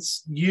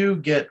performance. You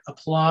get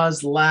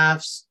applause,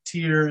 laughs,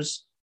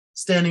 tears,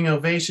 standing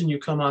ovation. You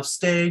come off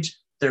stage,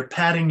 they're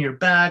patting your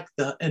back,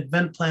 the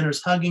event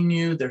planner's hugging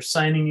you, they're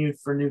signing you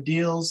for new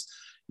deals.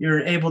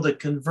 You're able to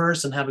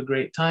converse and have a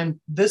great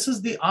time. This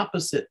is the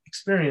opposite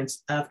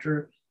experience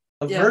after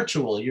a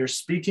virtual. You're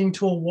speaking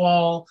to a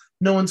wall,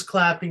 no one's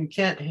clapping,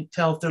 can't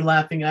tell if they're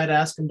laughing. I'd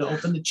ask them to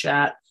open the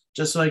chat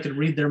just so I could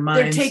read their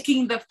minds. They're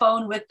taking the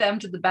phone with them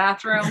to the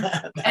bathroom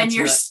and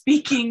you're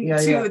speaking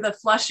to the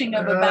flushing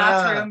of a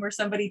bathroom or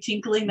somebody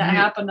tinkling. That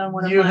happened on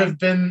one of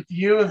mine.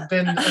 You have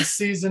been a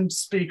seasoned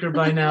speaker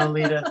by now,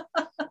 Lita.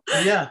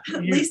 Yeah.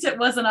 At least it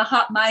wasn't a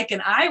hot mic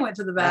and I went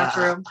to the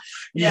bathroom.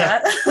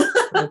 Yeah.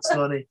 That's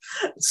funny.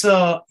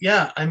 So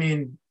yeah, I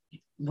mean,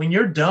 when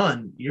you're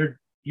done, you're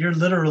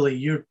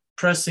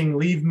pressing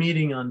leave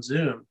meeting on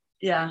Zoom.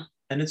 Yeah.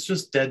 And it's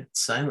just dead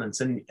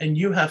silence. And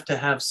you have to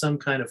have some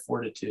kind of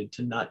fortitude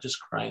to not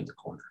just cry in the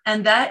corner.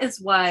 And that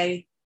is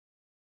why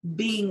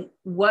being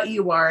what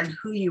you are and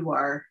who you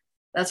are,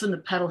 that's when the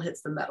pedal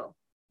hits the metal.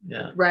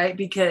 Yeah. Right?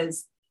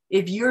 Because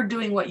if you're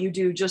doing what you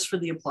do just for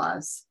the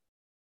applause,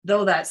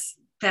 though that's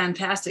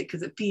fantastic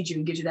because it feeds you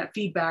and gives you that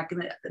feedback,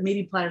 and the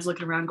meeting planner's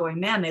looking around going,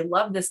 man, they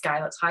love this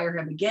guy. Let's hire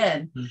him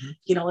again.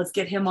 Mm-hmm. Let's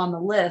get him on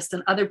the list,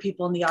 and other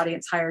people in the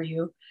audience hire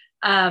you.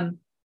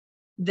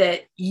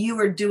 That you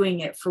are doing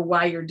it for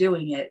why you're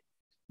doing it,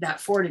 that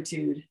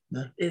fortitude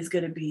is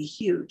going to be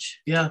huge.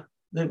 Yeah,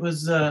 it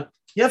was,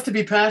 you have to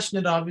be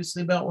passionate,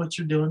 obviously, about what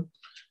you're doing.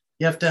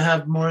 You have to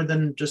have more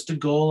than just a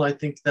goal. I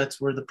think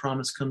that's where the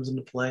promise comes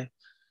into play.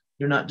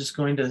 You're not just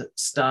going to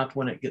stop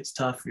when it gets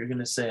tough. You're going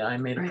to say, I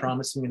made a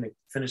promise. I'm going to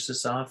finish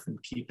this off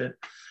and keep it.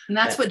 And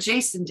that's what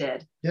Jason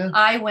did. Yeah.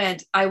 I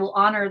will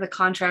honor the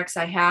contracts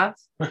I have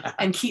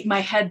and keep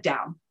my head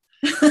down.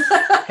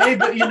 Hey,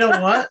 but you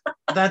know what?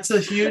 That's a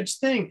huge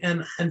thing.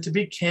 And to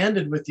be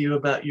candid with you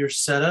about your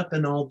setup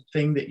and all the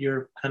thing that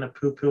you're kind of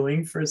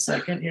poo-pooing for a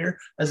second here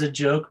as a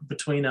joke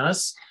between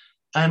us.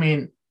 I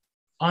mean,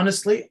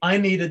 honestly, I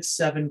needed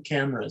 7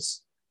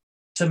 cameras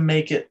to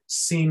make it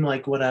seem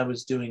like what I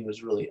was doing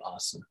was really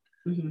awesome.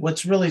 Mm-hmm.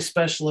 What's really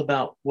special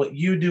about what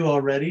you do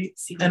already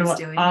and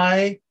what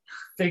I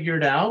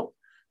figured out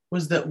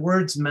was that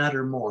words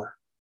matter more.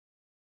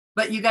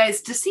 But you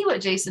guys, to see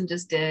what Jason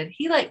just did,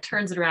 he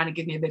turns it around and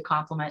give me a big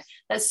compliment.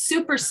 That's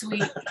super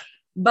sweet.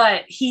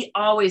 But he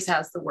always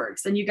has the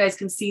words, and you guys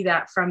can see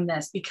that from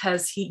this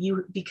because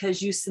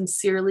you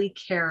sincerely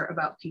care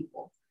about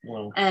people.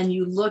 Wow. And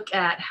you look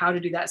at how to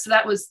do that. So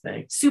that was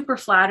super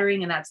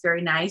flattering, and that's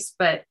very nice.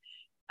 But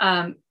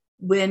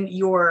when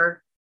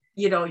your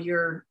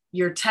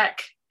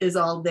tech is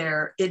all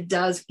there, it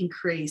does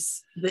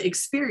increase the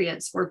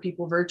experience for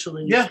people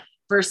virtually. Yeah.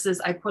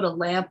 Versus I put a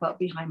lamp up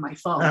behind my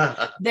phone.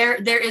 There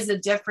is a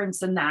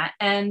difference in that.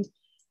 And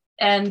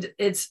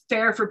it's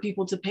fair for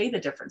people to pay the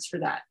difference for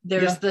that.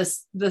 There's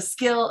the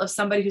skill of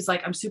somebody who's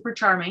like, I'm super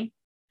charming,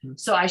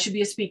 so I should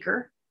be a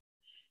speaker.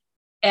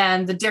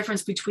 And the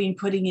difference between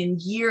putting in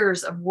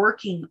years of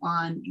working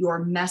on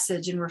your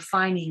message and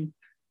refining.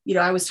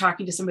 I was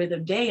talking to somebody the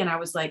other day and I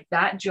was like,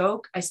 that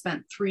joke I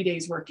spent 3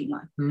 days working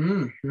on.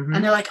 Mm-hmm.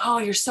 And they're like, oh,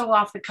 you're so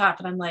off the cuff.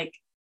 And I'm like,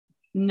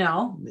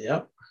 no.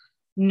 Yep.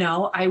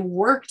 No, I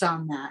worked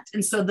on that.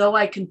 And so though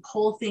I can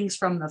pull things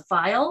from the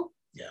file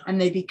and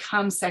they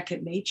become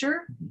second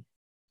nature,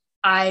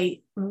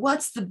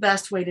 what's the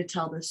best way to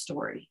tell this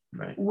story?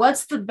 Right.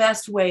 What's the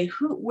best way?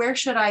 Where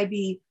should I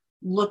be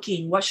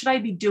looking? What should I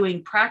be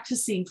doing?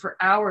 Practicing for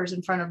hours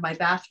in front of my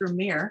bathroom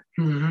mirror,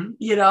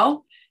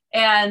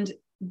 and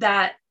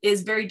that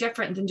is very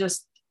different than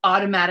just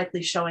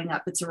automatically showing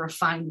up. It's a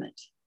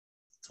refinement.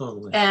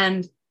 Totally.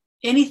 And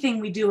anything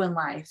we do in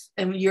life,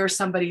 and you're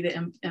somebody that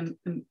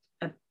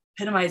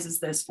epitomizes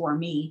this for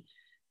me,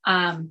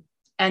 and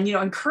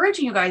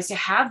encouraging you guys to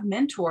have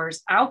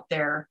mentors out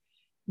there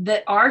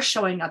that are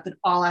showing up in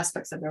all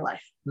aspects of their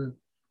life.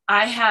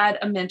 I had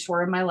a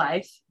mentor in my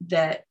life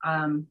that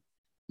was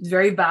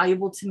very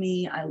valuable to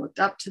me. I looked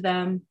up to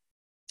them.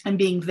 I'm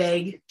being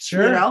vague,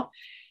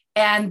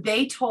 and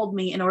they told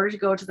me in order to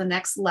go to the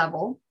next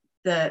level,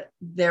 that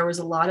there was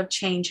a lot of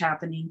change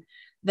happening,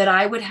 that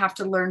I would have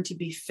to learn to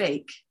be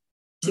fake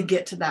to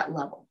get to that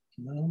level.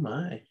 Oh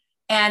my.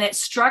 And it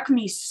struck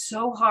me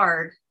so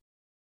hard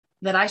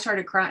that I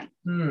started crying.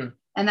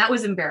 And that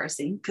was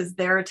embarrassing because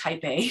they're a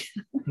type A.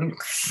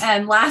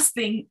 And last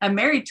thing, I'm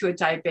married to a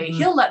type A.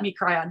 He'll let me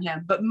cry on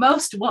him, but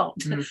most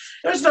won't.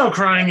 There's no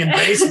crying in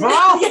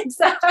baseball.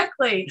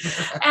 Exactly.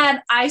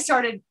 And I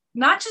started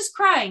not just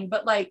crying,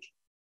 but like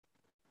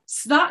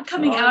snot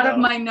coming out of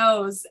my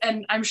nose.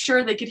 And I'm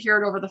sure they could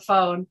hear it over the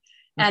phone.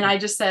 And I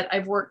just said,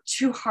 I've worked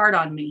too hard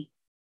on me.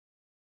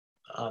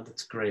 Oh,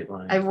 that's a great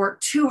line. I've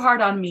worked too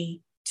hard on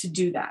me to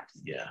do that.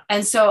 Yeah.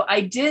 And so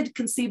I did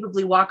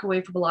conceivably walk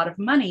away from a lot of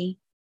money,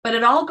 but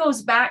it all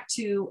goes back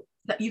to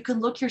that you can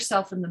look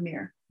yourself in the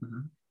mirror.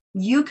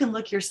 You can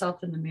look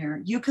yourself in the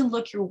mirror. You can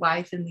look your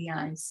wife in the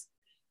eyes.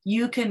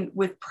 You can,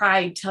 with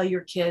pride, tell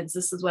your kids,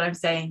 this is what I'm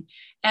saying.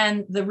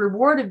 And the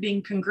reward of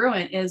being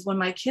congruent is when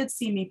my kids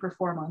see me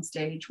perform on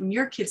stage, when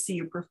your kids see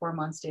you perform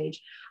on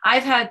stage.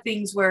 I've had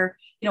things where,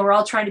 we're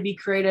all trying to be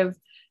creative.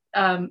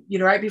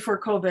 Right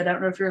before COVID, I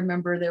don't know if you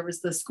remember, there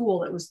was the school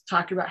that was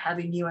talking about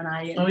having you and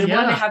I, and they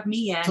wanted to have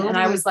me in. Totally. And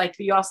I was like,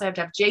 you also have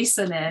to have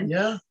Jason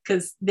in,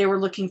 because they were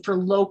looking for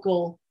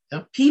local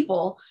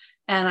people.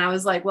 And I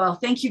was like, well,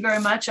 thank you very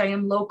much. I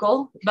am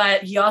local,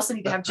 but you also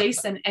need to have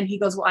Jason. And he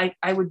goes, well,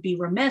 I would be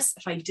remiss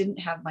if I didn't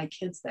have my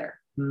kids there.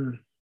 And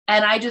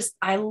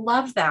I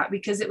love that,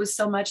 because it was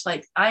so much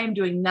like, I am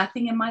doing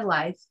nothing in my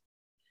life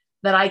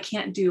that I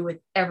can't do with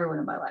everyone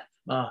in my life.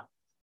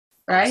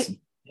 Right? Awesome.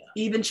 Yeah.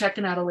 Even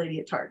checking out a lady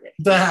at Target.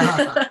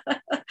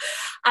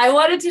 I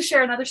wanted to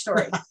share another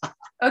story.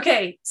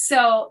 Okay.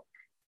 So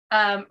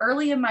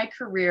early in my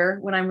career,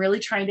 when I'm really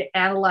trying to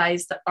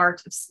analyze the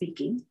art of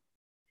speaking,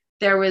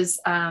 there was,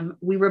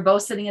 we were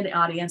both sitting in the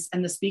audience,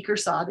 and the speaker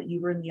saw that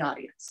you were in the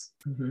audience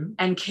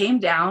and came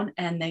down,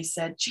 and they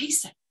said,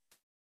 Jason,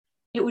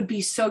 it would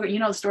be so good. You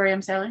know the story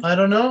I'm telling? I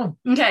don't know.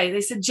 Okay. They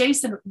said,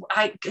 Jason,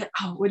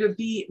 would it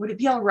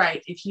be all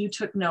right if you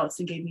took notes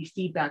and gave me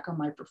feedback on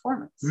my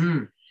performance?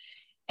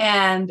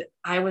 And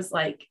I was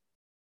like,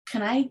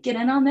 can I get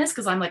in on this?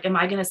 Because I'm like, am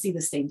I going to see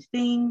the same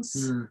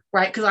things?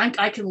 Right? Because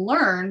I can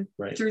learn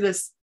through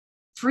this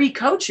free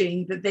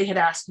coaching that they had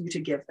asked you to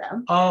give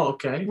them. Oh,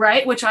 okay.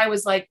 Right? Which I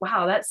was like,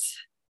 wow, that's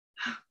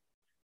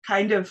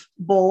kind of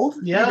bold.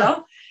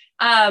 Yeah.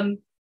 And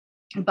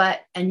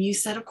you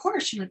said, of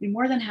course, I'd be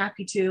more than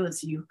happy to. And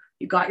so you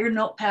got your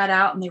notepad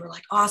out, and they were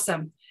like,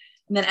 awesome.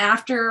 And then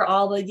after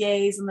all the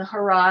yays and the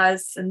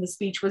hurrahs and the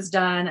speech was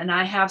done, and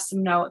I have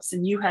some notes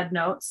and you had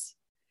notes,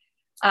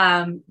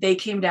 they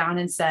came down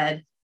and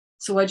said,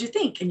 so what'd you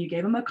think? And you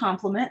gave them a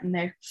compliment, and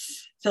they're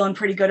feeling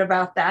pretty good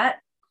about that.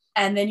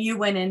 And then you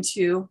went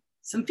into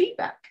some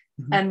feedback,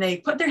 and they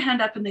put their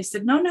hand up and they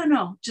said,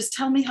 no, just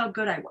tell me how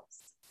good I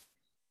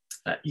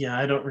was. Yeah,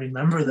 I don't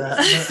remember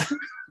that.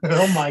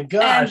 Oh my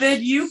gosh. And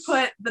then you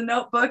put the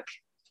notebook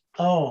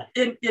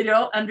in,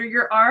 under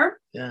your arm.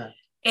 Yeah.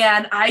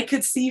 And I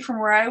could see from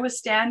where I was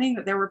standing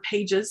that there were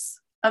pages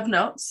of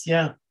notes.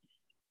 Yeah.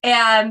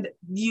 And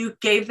you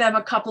gave them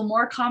a couple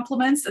more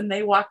compliments, and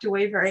they walked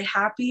away very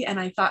happy. And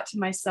I thought to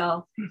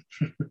myself,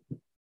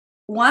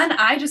 one,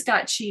 I just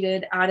got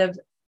cheated out of,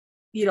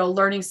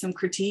 learning some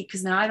critique,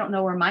 because now I don't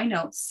know where my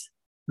notes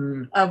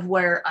of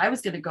where I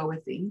was going to go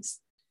with things.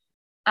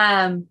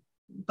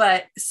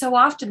 But so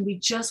often we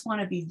just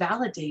want to be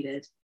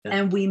validated,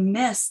 and we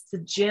miss the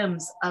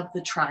gems of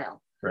the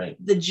trial, right?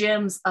 The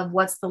gems of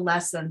what's the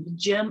lesson, the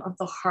gem of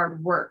the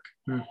hard work.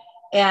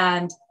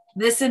 And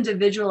this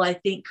individual, I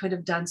think, could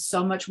have done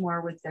so much more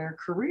with their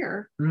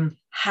career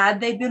had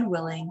they been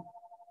willing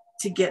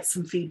to get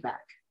some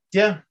feedback.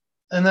 Yeah.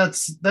 And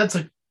that's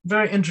a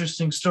very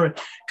interesting story,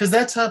 because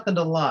that's happened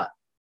a lot,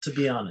 to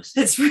be honest.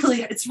 It's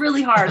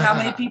really hard. How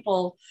many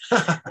people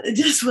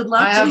just would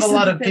love to. I have a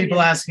lot of people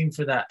asking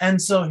for that.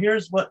 And so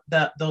here's what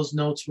those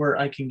notes were.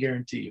 I can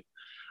guarantee you,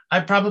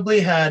 I probably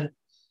had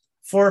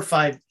 4 or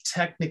 5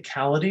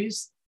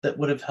 technicalities that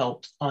would have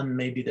helped on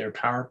maybe their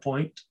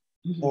PowerPoint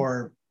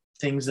or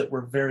things that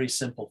were very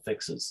simple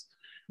fixes.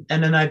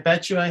 And then I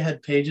bet you I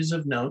had pages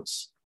of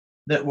notes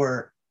that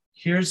were,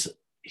 here's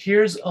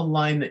a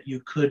line that you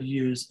could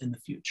use in the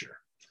future.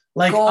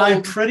 Like gold. I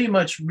pretty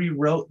much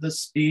rewrote the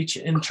speech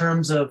in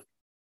terms of,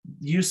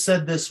 you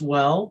said this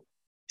well,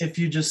 if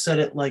you just said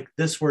it like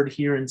this word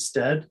here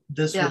instead,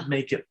 this would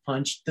make it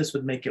punch, this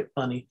would make it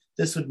funny,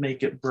 this would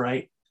make it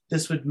bright,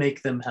 this would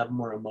make them have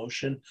more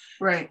emotion.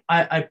 Right.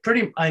 I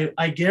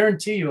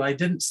guarantee you, I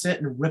didn't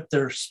sit and rip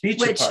their speech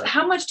apart.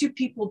 How much do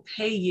people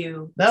pay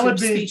you? That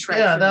would be speech write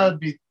that would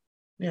be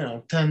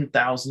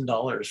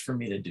 $10,000 for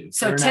me to do.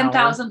 So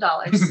 $10,000,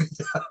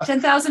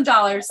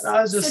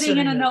 $10,000 sitting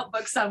in a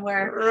notebook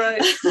somewhere.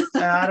 Right.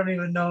 I don't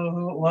even know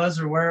who it was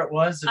or where it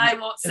was. I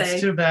won't say.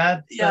 It's too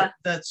bad. Yeah.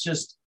 That's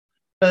just,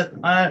 But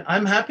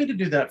I'm happy to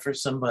do that for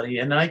somebody,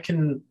 and I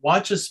can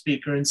watch a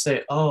speaker and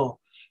say, oh,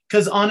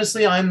 because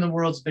honestly, I'm the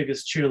world's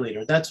biggest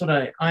cheerleader. That's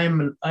what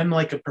I'm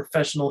like a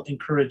professional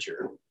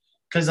encourager,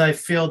 because I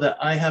feel that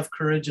I have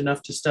courage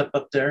enough to step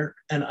up there,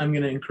 and I'm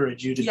going to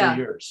encourage you to do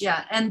yours.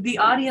 Yeah, and the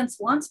audience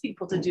wants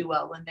people to do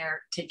well when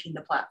they're taking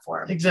the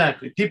platform.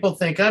 Exactly. People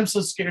think I'm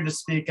so scared to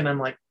speak, and I'm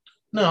like,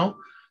 no.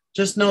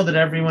 Just know that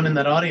everyone in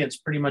that audience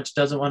pretty much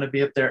doesn't want to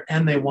be up there,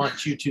 and they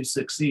want you to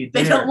succeed.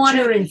 They don't want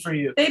cheering for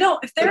you. They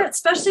don't. If they're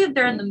especially if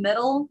they're in the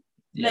middle,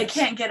 they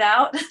can't get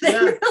out. They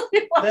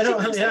really want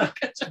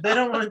they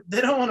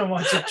don't want to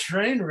watch a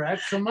train wreck.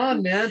 Come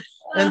on, man.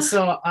 And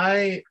so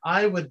I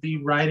would be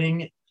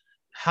writing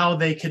how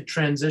they could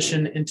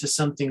transition into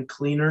something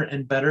cleaner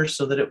and better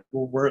so that it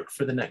will work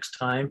for the next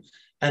time.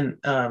 And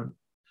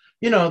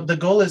the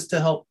goal is to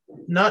help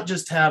not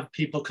just have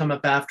people come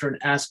up after and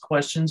ask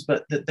questions,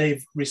 but that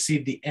they've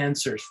received the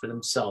answers for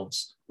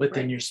themselves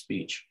within your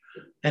speech.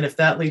 And if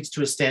that leads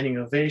to a standing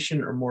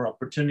ovation or more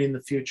opportunity in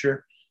the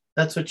future,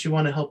 that's what you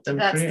want to help them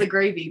create. That's the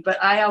gravy.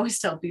 But I always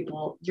tell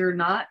people, you're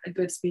not a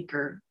good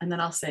speaker. And then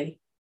I'll say,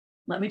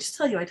 let me just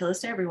tell you, I tell this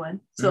to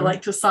everyone. So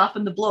like to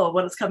soften the blow of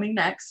what is coming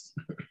next,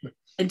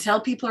 until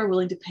people are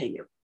willing to pay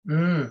you.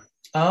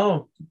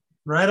 Oh,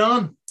 right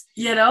on.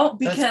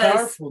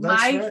 Because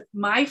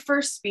my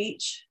first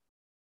speech,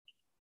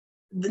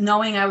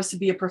 knowing I was to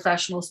be a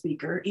professional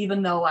speaker,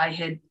 even though I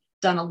had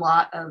done a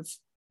lot of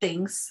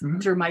things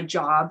through my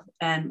job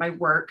and my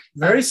work,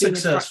 very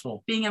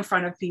successful, being in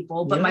front of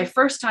people. But my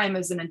first time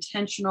as an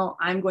intentional,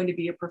 I'm going to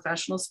be a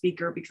professional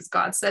speaker because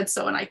God said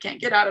so, and I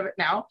can't get out of it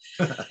now.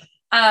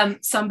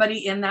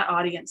 Somebody in that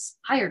audience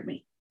hired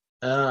me.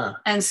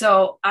 And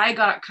so I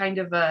got kind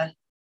of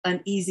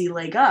an easy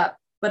leg up,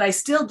 but I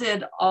still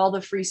did all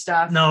the free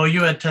stuff. No,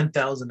 you had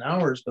 10,000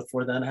 hours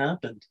before that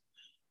happened.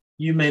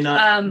 You may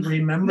not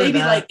remember maybe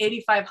that. Like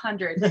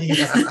 8,500.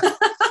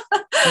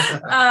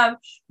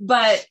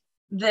 But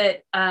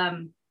that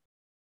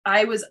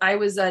I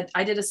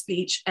did a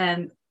speech,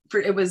 and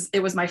it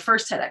was my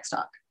first TEDx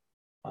talk.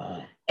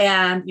 Wow.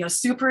 And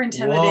super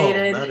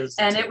intimidated. Whoa,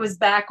 and it was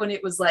back when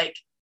it was like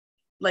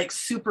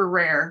super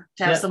rare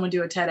to have someone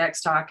do a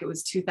TEDx talk. It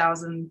was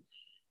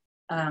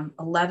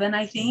 2011,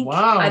 I think.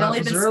 Wow, I'd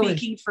only been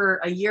speaking for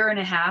a year and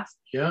a half.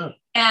 Yeah.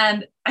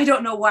 And I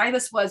don't know why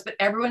this was, but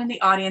everyone in the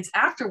audience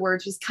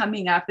afterwards was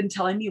coming up and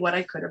telling me what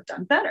I could have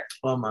done better.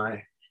 Oh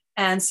my.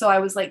 And so I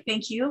was like,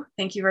 thank you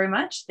very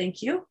much.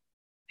 Thank you.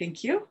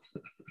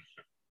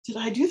 Did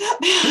I do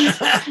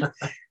that?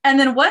 And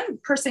then one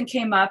person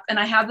came up, and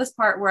I have this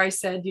part where I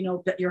said,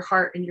 that your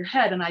heart and your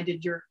head, and I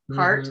did your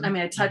heart. I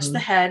mean, I touched the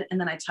head,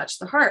 and then I touched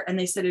the heart, and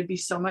they said it'd be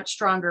so much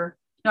stronger.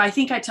 No, I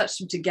think I touched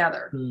them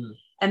together.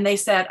 And they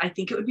said, I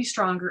think it would be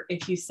stronger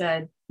if you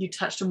said you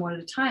touched them one at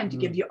a time to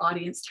give your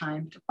audience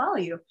time to follow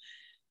you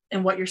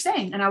and what you're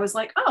saying. And I was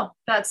like, oh,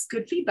 that's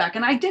good feedback.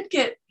 And I did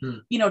get,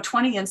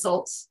 20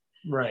 insults.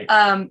 Right.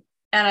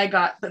 And I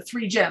got the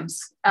 3 gems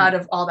out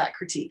of all that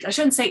critique. I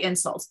shouldn't say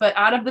insults, but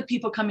out of the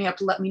people coming up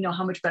to let me know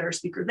how much better a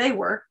speaker they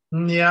were.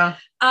 Yeah.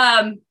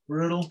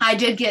 Brutal. I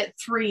did get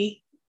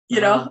 3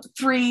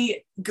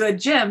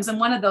 good gems. And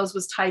one of those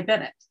was Ty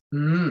Bennett,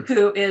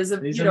 who is a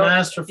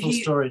masterful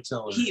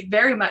storyteller. He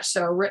very much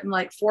so, written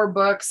like 4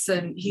 books,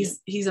 and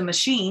he's a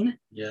machine.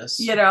 Yes.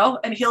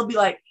 And he'll be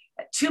like,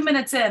 2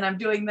 minutes in, I'm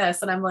doing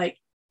this. And I'm like,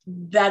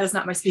 that is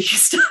not my speaking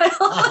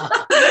style.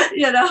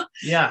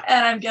 Yeah.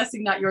 And I'm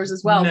guessing not yours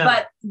as well. No.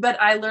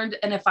 But I learned,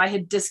 and if I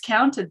had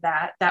discounted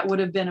that, that would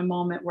have been a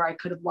moment where I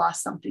could have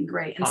lost something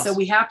great. And so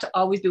we have to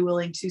always be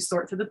willing to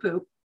sort through the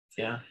poop.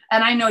 Yeah.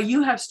 And I know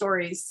you have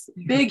stories,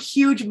 big,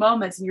 huge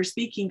moments in your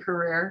speaking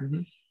career,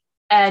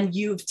 and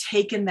you've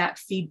taken that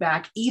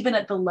feedback, even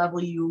at the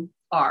level you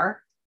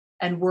are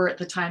and were at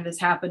the time this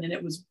happened. And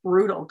it was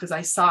brutal because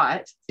I saw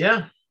it.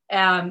 Yeah.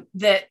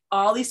 That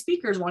all these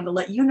speakers wanted to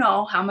let you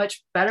know how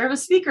much better of a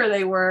speaker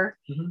they were,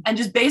 and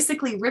just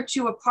basically ripped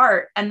you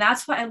apart. And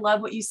that's why I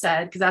love what you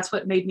said, because that's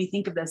what made me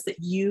think of this, that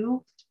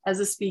you as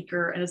a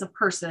speaker and as a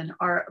person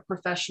are a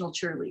professional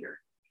cheerleader.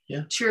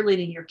 Yeah.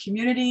 Cheerleading your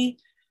community.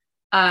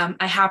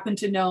 I happen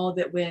to know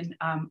that when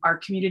our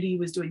community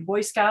was doing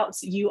Boy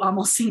Scouts, you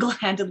almost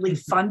single-handedly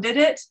funded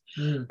it.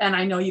 And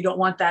I know you don't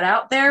want that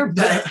out there,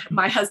 but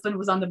my husband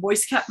was on the Boy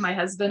Scout. My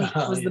husband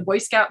was the Boy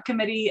Scout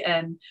committee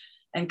and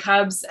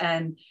Cubs,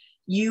 and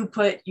you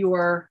put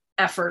your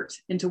effort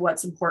into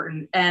what's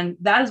important. And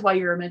that is why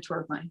you're a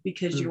mentor of mine,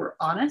 because you were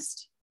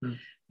honest,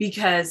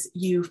 because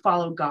you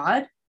follow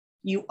God,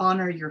 you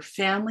honor your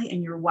family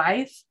and your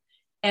wife.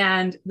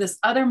 And this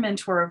other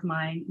mentor of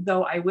mine,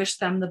 though I wish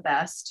them the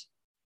best,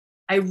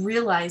 I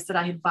realized that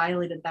I had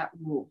violated that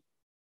rule,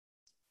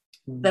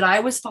 that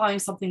I was following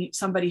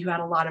somebody who had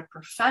a lot of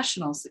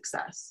professional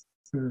success,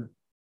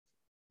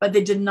 but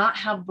they did not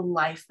have the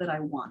life that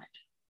I wanted.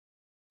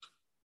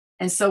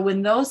 And so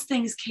when those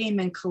things came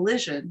in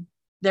collision,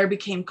 there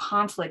became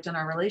conflict in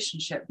our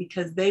relationship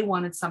because they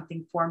wanted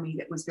something for me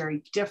that was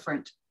very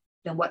different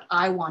than what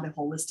I wanted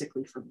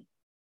holistically for me.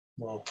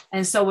 Wow.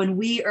 And so when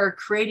we are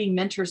creating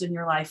mentors in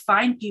your life,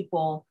 find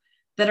people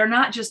that are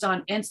not just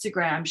on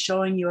Instagram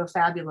showing you a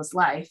fabulous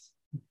life,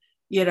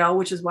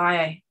 which is why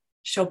I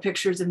show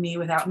pictures of me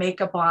without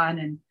makeup on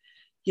and,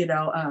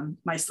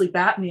 my sleep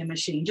apnea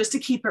machine, just to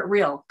keep it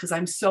real, because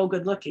I'm so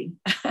good looking.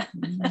 I'm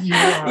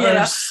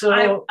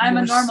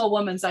a normal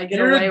woman, so I get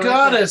away with it. You're a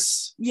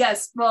goddess.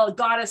 Yes, well,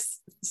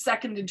 goddess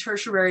second and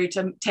tertiary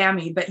to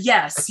Tammy, but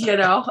yes,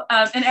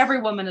 and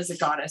every woman is a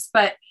goddess.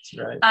 But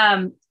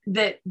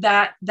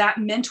that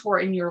mentor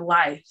in your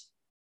life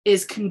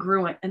is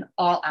congruent in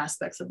all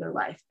aspects of their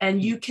life,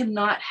 and you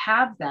cannot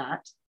have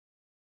that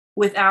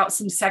without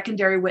some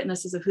secondary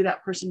witnesses of who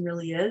that person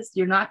really is.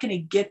 You're not going to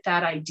get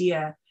that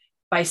idea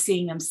by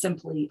seeing them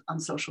simply on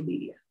social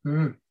media.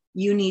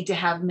 You need to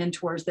have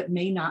mentors that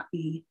may not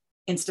be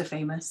Insta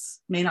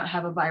famous, may not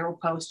have a viral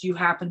post. You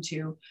happen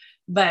to,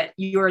 but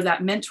you're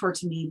that mentor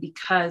to me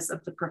because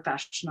of the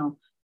professional,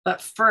 but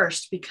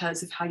first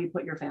because of how you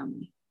put your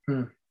family,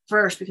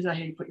 first because of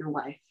how you put your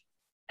wife,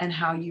 and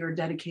how you're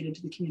dedicated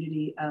to the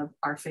community of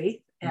our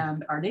faith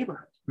and our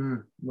neighborhood.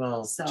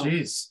 Well,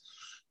 geez.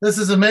 This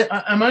is amazing.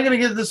 Am I going to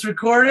get this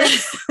recorded?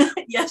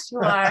 Yes, you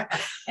are.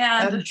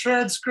 And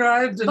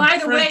transcribed and by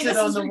the way, printed this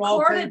on is the recorded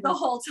wallpaper the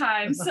whole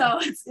time, so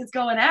it's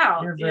going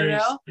out.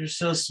 You're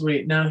so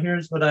sweet. Now,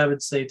 here's what I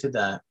would say to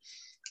that.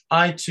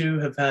 I too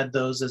have had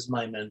those as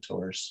my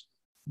mentors.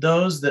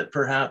 Those that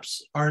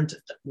perhaps aren't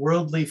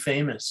worldly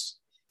famous,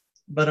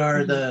 but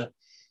are the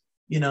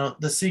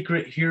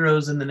secret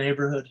heroes in the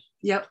neighborhood.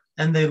 Yep.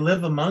 And they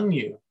live among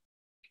you.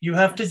 You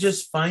have to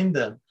just find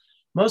them.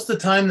 Most of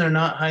the time, they're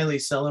not highly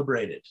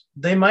celebrated.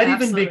 They might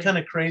even be kind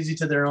of crazy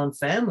to their own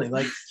family.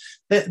 Like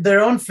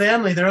their own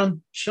family, their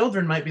own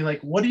children might be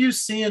like, what do you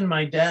see in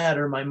my dad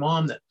or my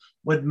mom that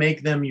would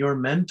make them your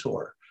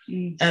mentor?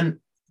 And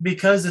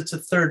because it's a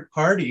third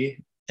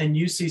party and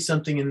you see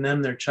something in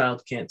them their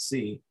child can't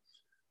see,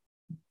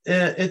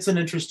 it's an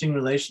interesting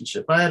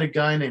relationship. I had a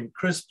guy named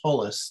Chris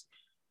Polis,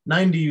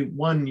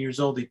 91 years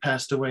old. He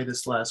passed away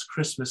this last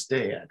Christmas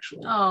Day,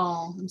 actually.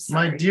 Oh, I'm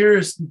sorry. My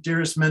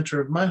dearest mentor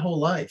of my whole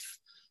life,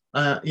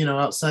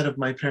 outside of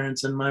my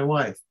parents and my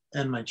wife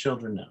and my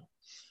children now.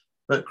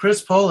 But Chris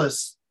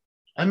Polis,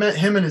 I met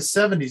him in his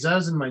 70s. I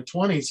was in my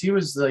 20s. He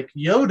was like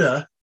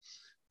Yoda,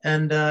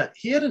 and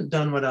he hadn't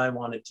done what I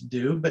wanted to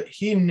do, but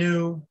he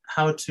knew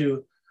how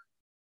to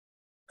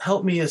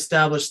help me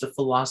establish the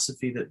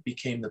philosophy that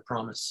became the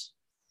promise.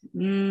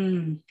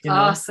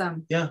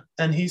 Awesome. Yeah.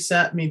 And he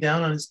sat me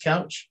down on his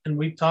couch and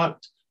we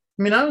talked.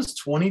 I mean, I was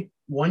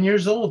 21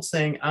 years old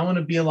saying, I want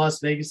to be a Las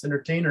Vegas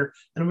entertainer.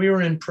 And we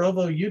were in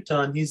Provo,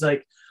 Utah. And he's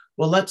like,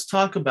 well, let's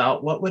talk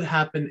about what would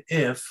happen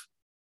if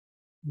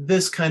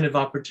this kind of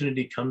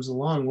opportunity comes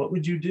along. What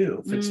would you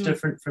do if it's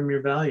different from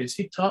your values?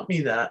 He taught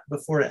me that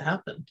before it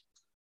happened,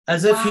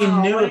 as if he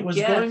knew it was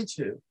going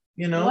to,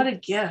 What a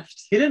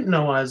gift. He didn't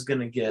know I was going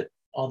to get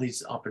all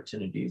these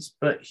opportunities,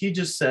 but he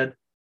just said,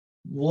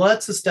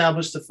 let's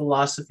establish the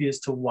philosophy as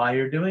to why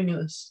you're doing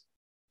this.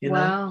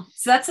 Wow.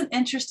 So that's an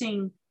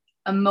interesting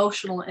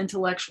emotional,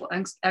 intellectual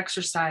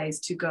exercise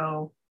to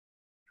go,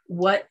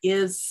 what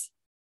is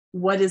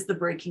the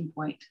breaking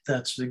point?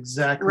 That's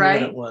exactly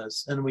what it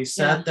was. And we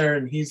sat there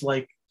and he's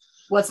like,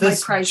 what's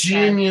this my price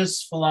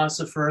genius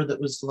philosopher that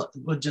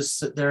would just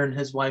sit there, and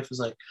his wife was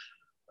like,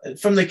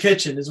 from the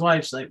kitchen, his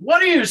wife's like,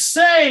 what are you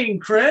saying,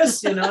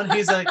 Chris? And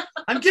he's like,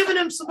 I'm giving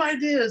him some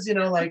ideas,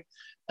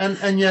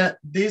 and yet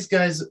these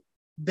guys,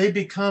 they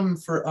become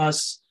for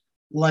us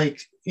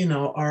like,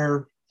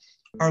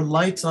 our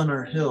lights on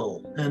our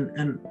hill,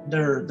 and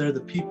they're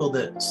the people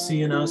that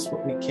see in us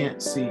what we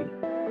can't see,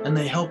 and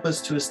they help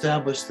us to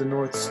establish the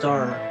North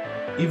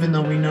Star, even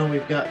though we know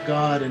we've got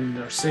God and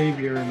our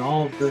Savior and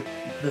all of the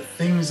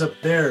things up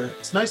there.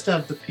 It's nice to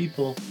have the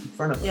people in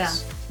front of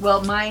us.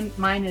 Well,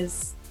 mine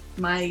is,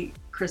 my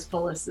Chris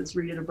Polis is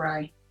Rita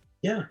DeBry.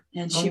 Yeah.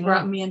 And she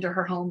brought me into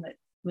her home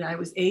when I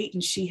was 8,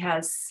 and she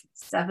has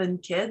 7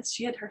 kids.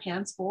 She had her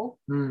hands full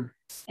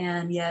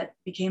and yet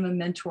became a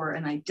mentor.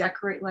 And I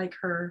decorate like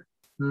her.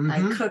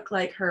 I cook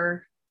like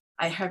her.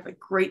 I have a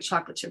great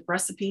chocolate chip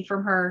recipe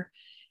from her.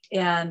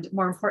 And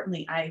more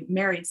importantly, I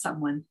married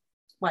someone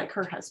like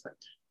her husband.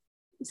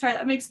 Sorry,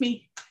 that makes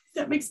me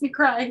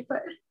cry,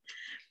 but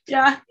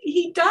yeah,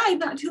 he died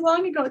not too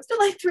long ago. It's been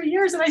like 3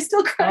 years and I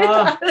still cry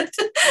about it.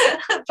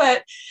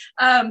 But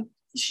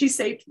she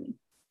saved me.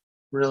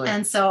 Really?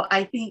 And so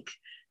I think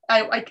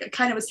I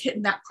kind of was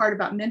hitting that part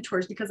about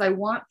mentors, because I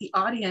want the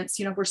audience,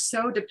 we're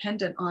so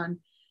dependent on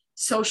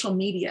social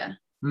media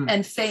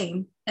and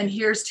fame. And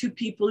here's 2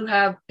 people who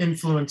have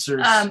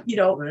influencers,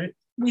 right?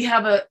 We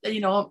have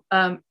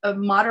a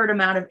moderate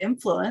amount of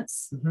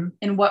influence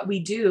in what we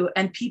do,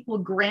 and people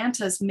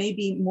grant us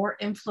maybe more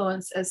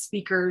influence as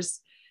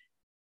speakers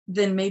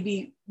than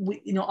maybe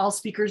all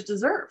speakers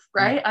deserve,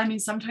 right? I mean,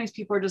 sometimes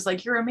people are just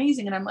like, you're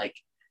amazing, and I'm like,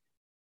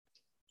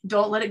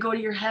 don't let it go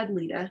to your head,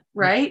 Lita,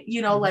 right?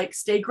 Like,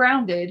 stay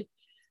grounded.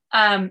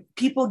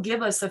 People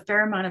give us a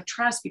fair amount of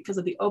trust because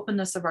of the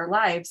openness of our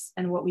lives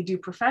and what we do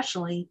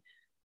professionally.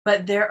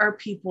 But there are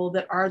people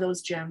that are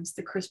those gems,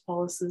 the Chris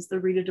Polises, the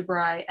Rita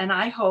DeBry. And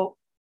I hope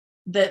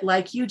that,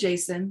 like you,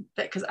 Jason,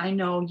 that because I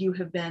know you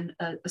have been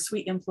a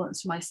sweet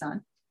influence to my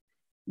son,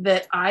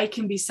 that I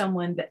can be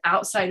someone that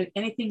outside of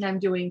anything I'm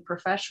doing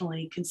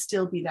professionally can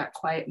still be that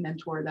quiet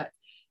mentor,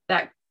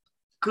 that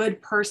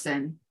good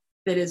person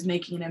that is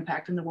making an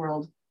impact in the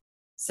world.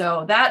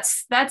 So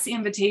that's the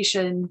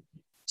invitation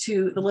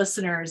to the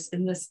listeners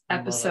in this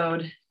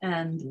episode.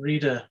 And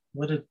Rita,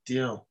 what a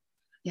deal.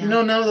 Yeah. You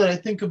know, now that I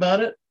think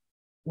about it,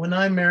 when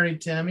I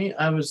married Tammy,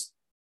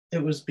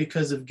 it was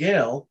because of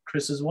Gail,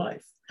 Chris's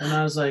wife. And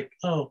I was like,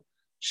 oh,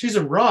 she's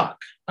a rock.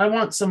 I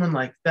want someone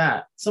like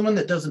that, someone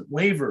that doesn't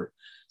waver,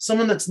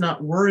 someone that's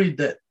not worried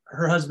that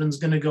her husband's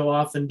going to go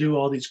off and do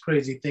all these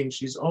crazy things.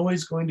 She's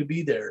always going to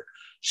be there.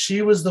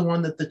 She was the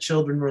one that the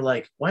children were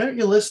like, why aren't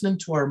you listening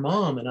to our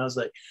mom? And I was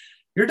like,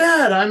 your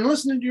dad, I'm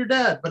listening to your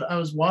dad. But I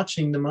was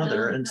watching the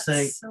mother and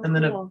saying, so and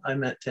then cool. I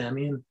met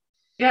Tammy. And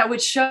yeah,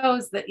 which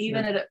shows that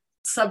even at a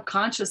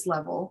subconscious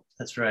level,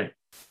 that's right,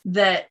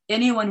 that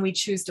anyone we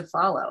choose to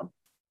follow,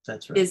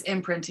 that's right, is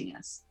imprinting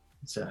us.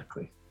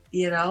 Exactly.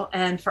 You know,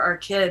 and for our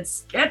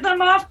kids, get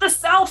them off the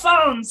cell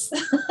phones.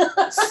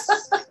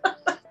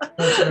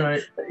 That's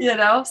right. You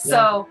know,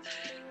 so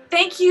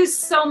thank you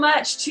so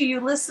much to you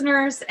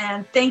listeners.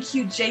 And thank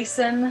you,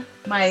 Jason,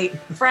 my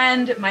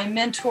friend, my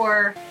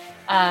mentor,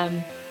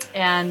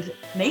 and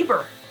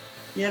neighbor.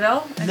 You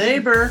know,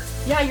 neighbor.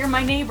 Yeah, you're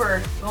my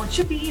neighbor. Won't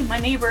you be my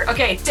neighbor?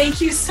 Okay,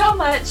 thank you so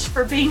much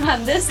for being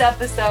on this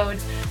episode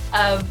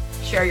of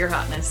Share Your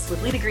Hotness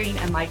with Lita Green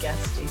and my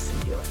guest,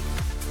 Jason Hewlett.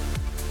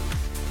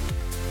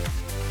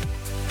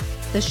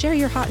 The Share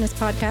Your Hotness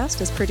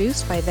podcast is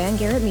produced by Van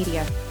Garrett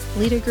Media.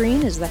 Lita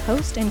Green is the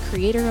host and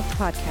creator of the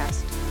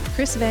podcast.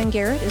 Chris Van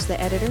Garrett is the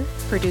editor,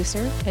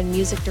 producer, and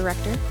music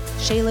director.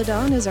 Shayla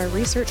Dawn is our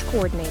research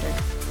coordinator.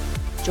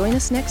 Join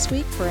us next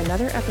week for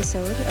another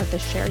episode of the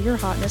Share Your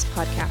Hotness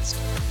podcast.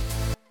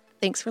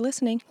 Thanks for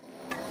listening.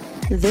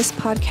 This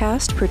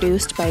podcast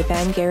produced by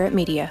Van Garrett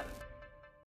Media.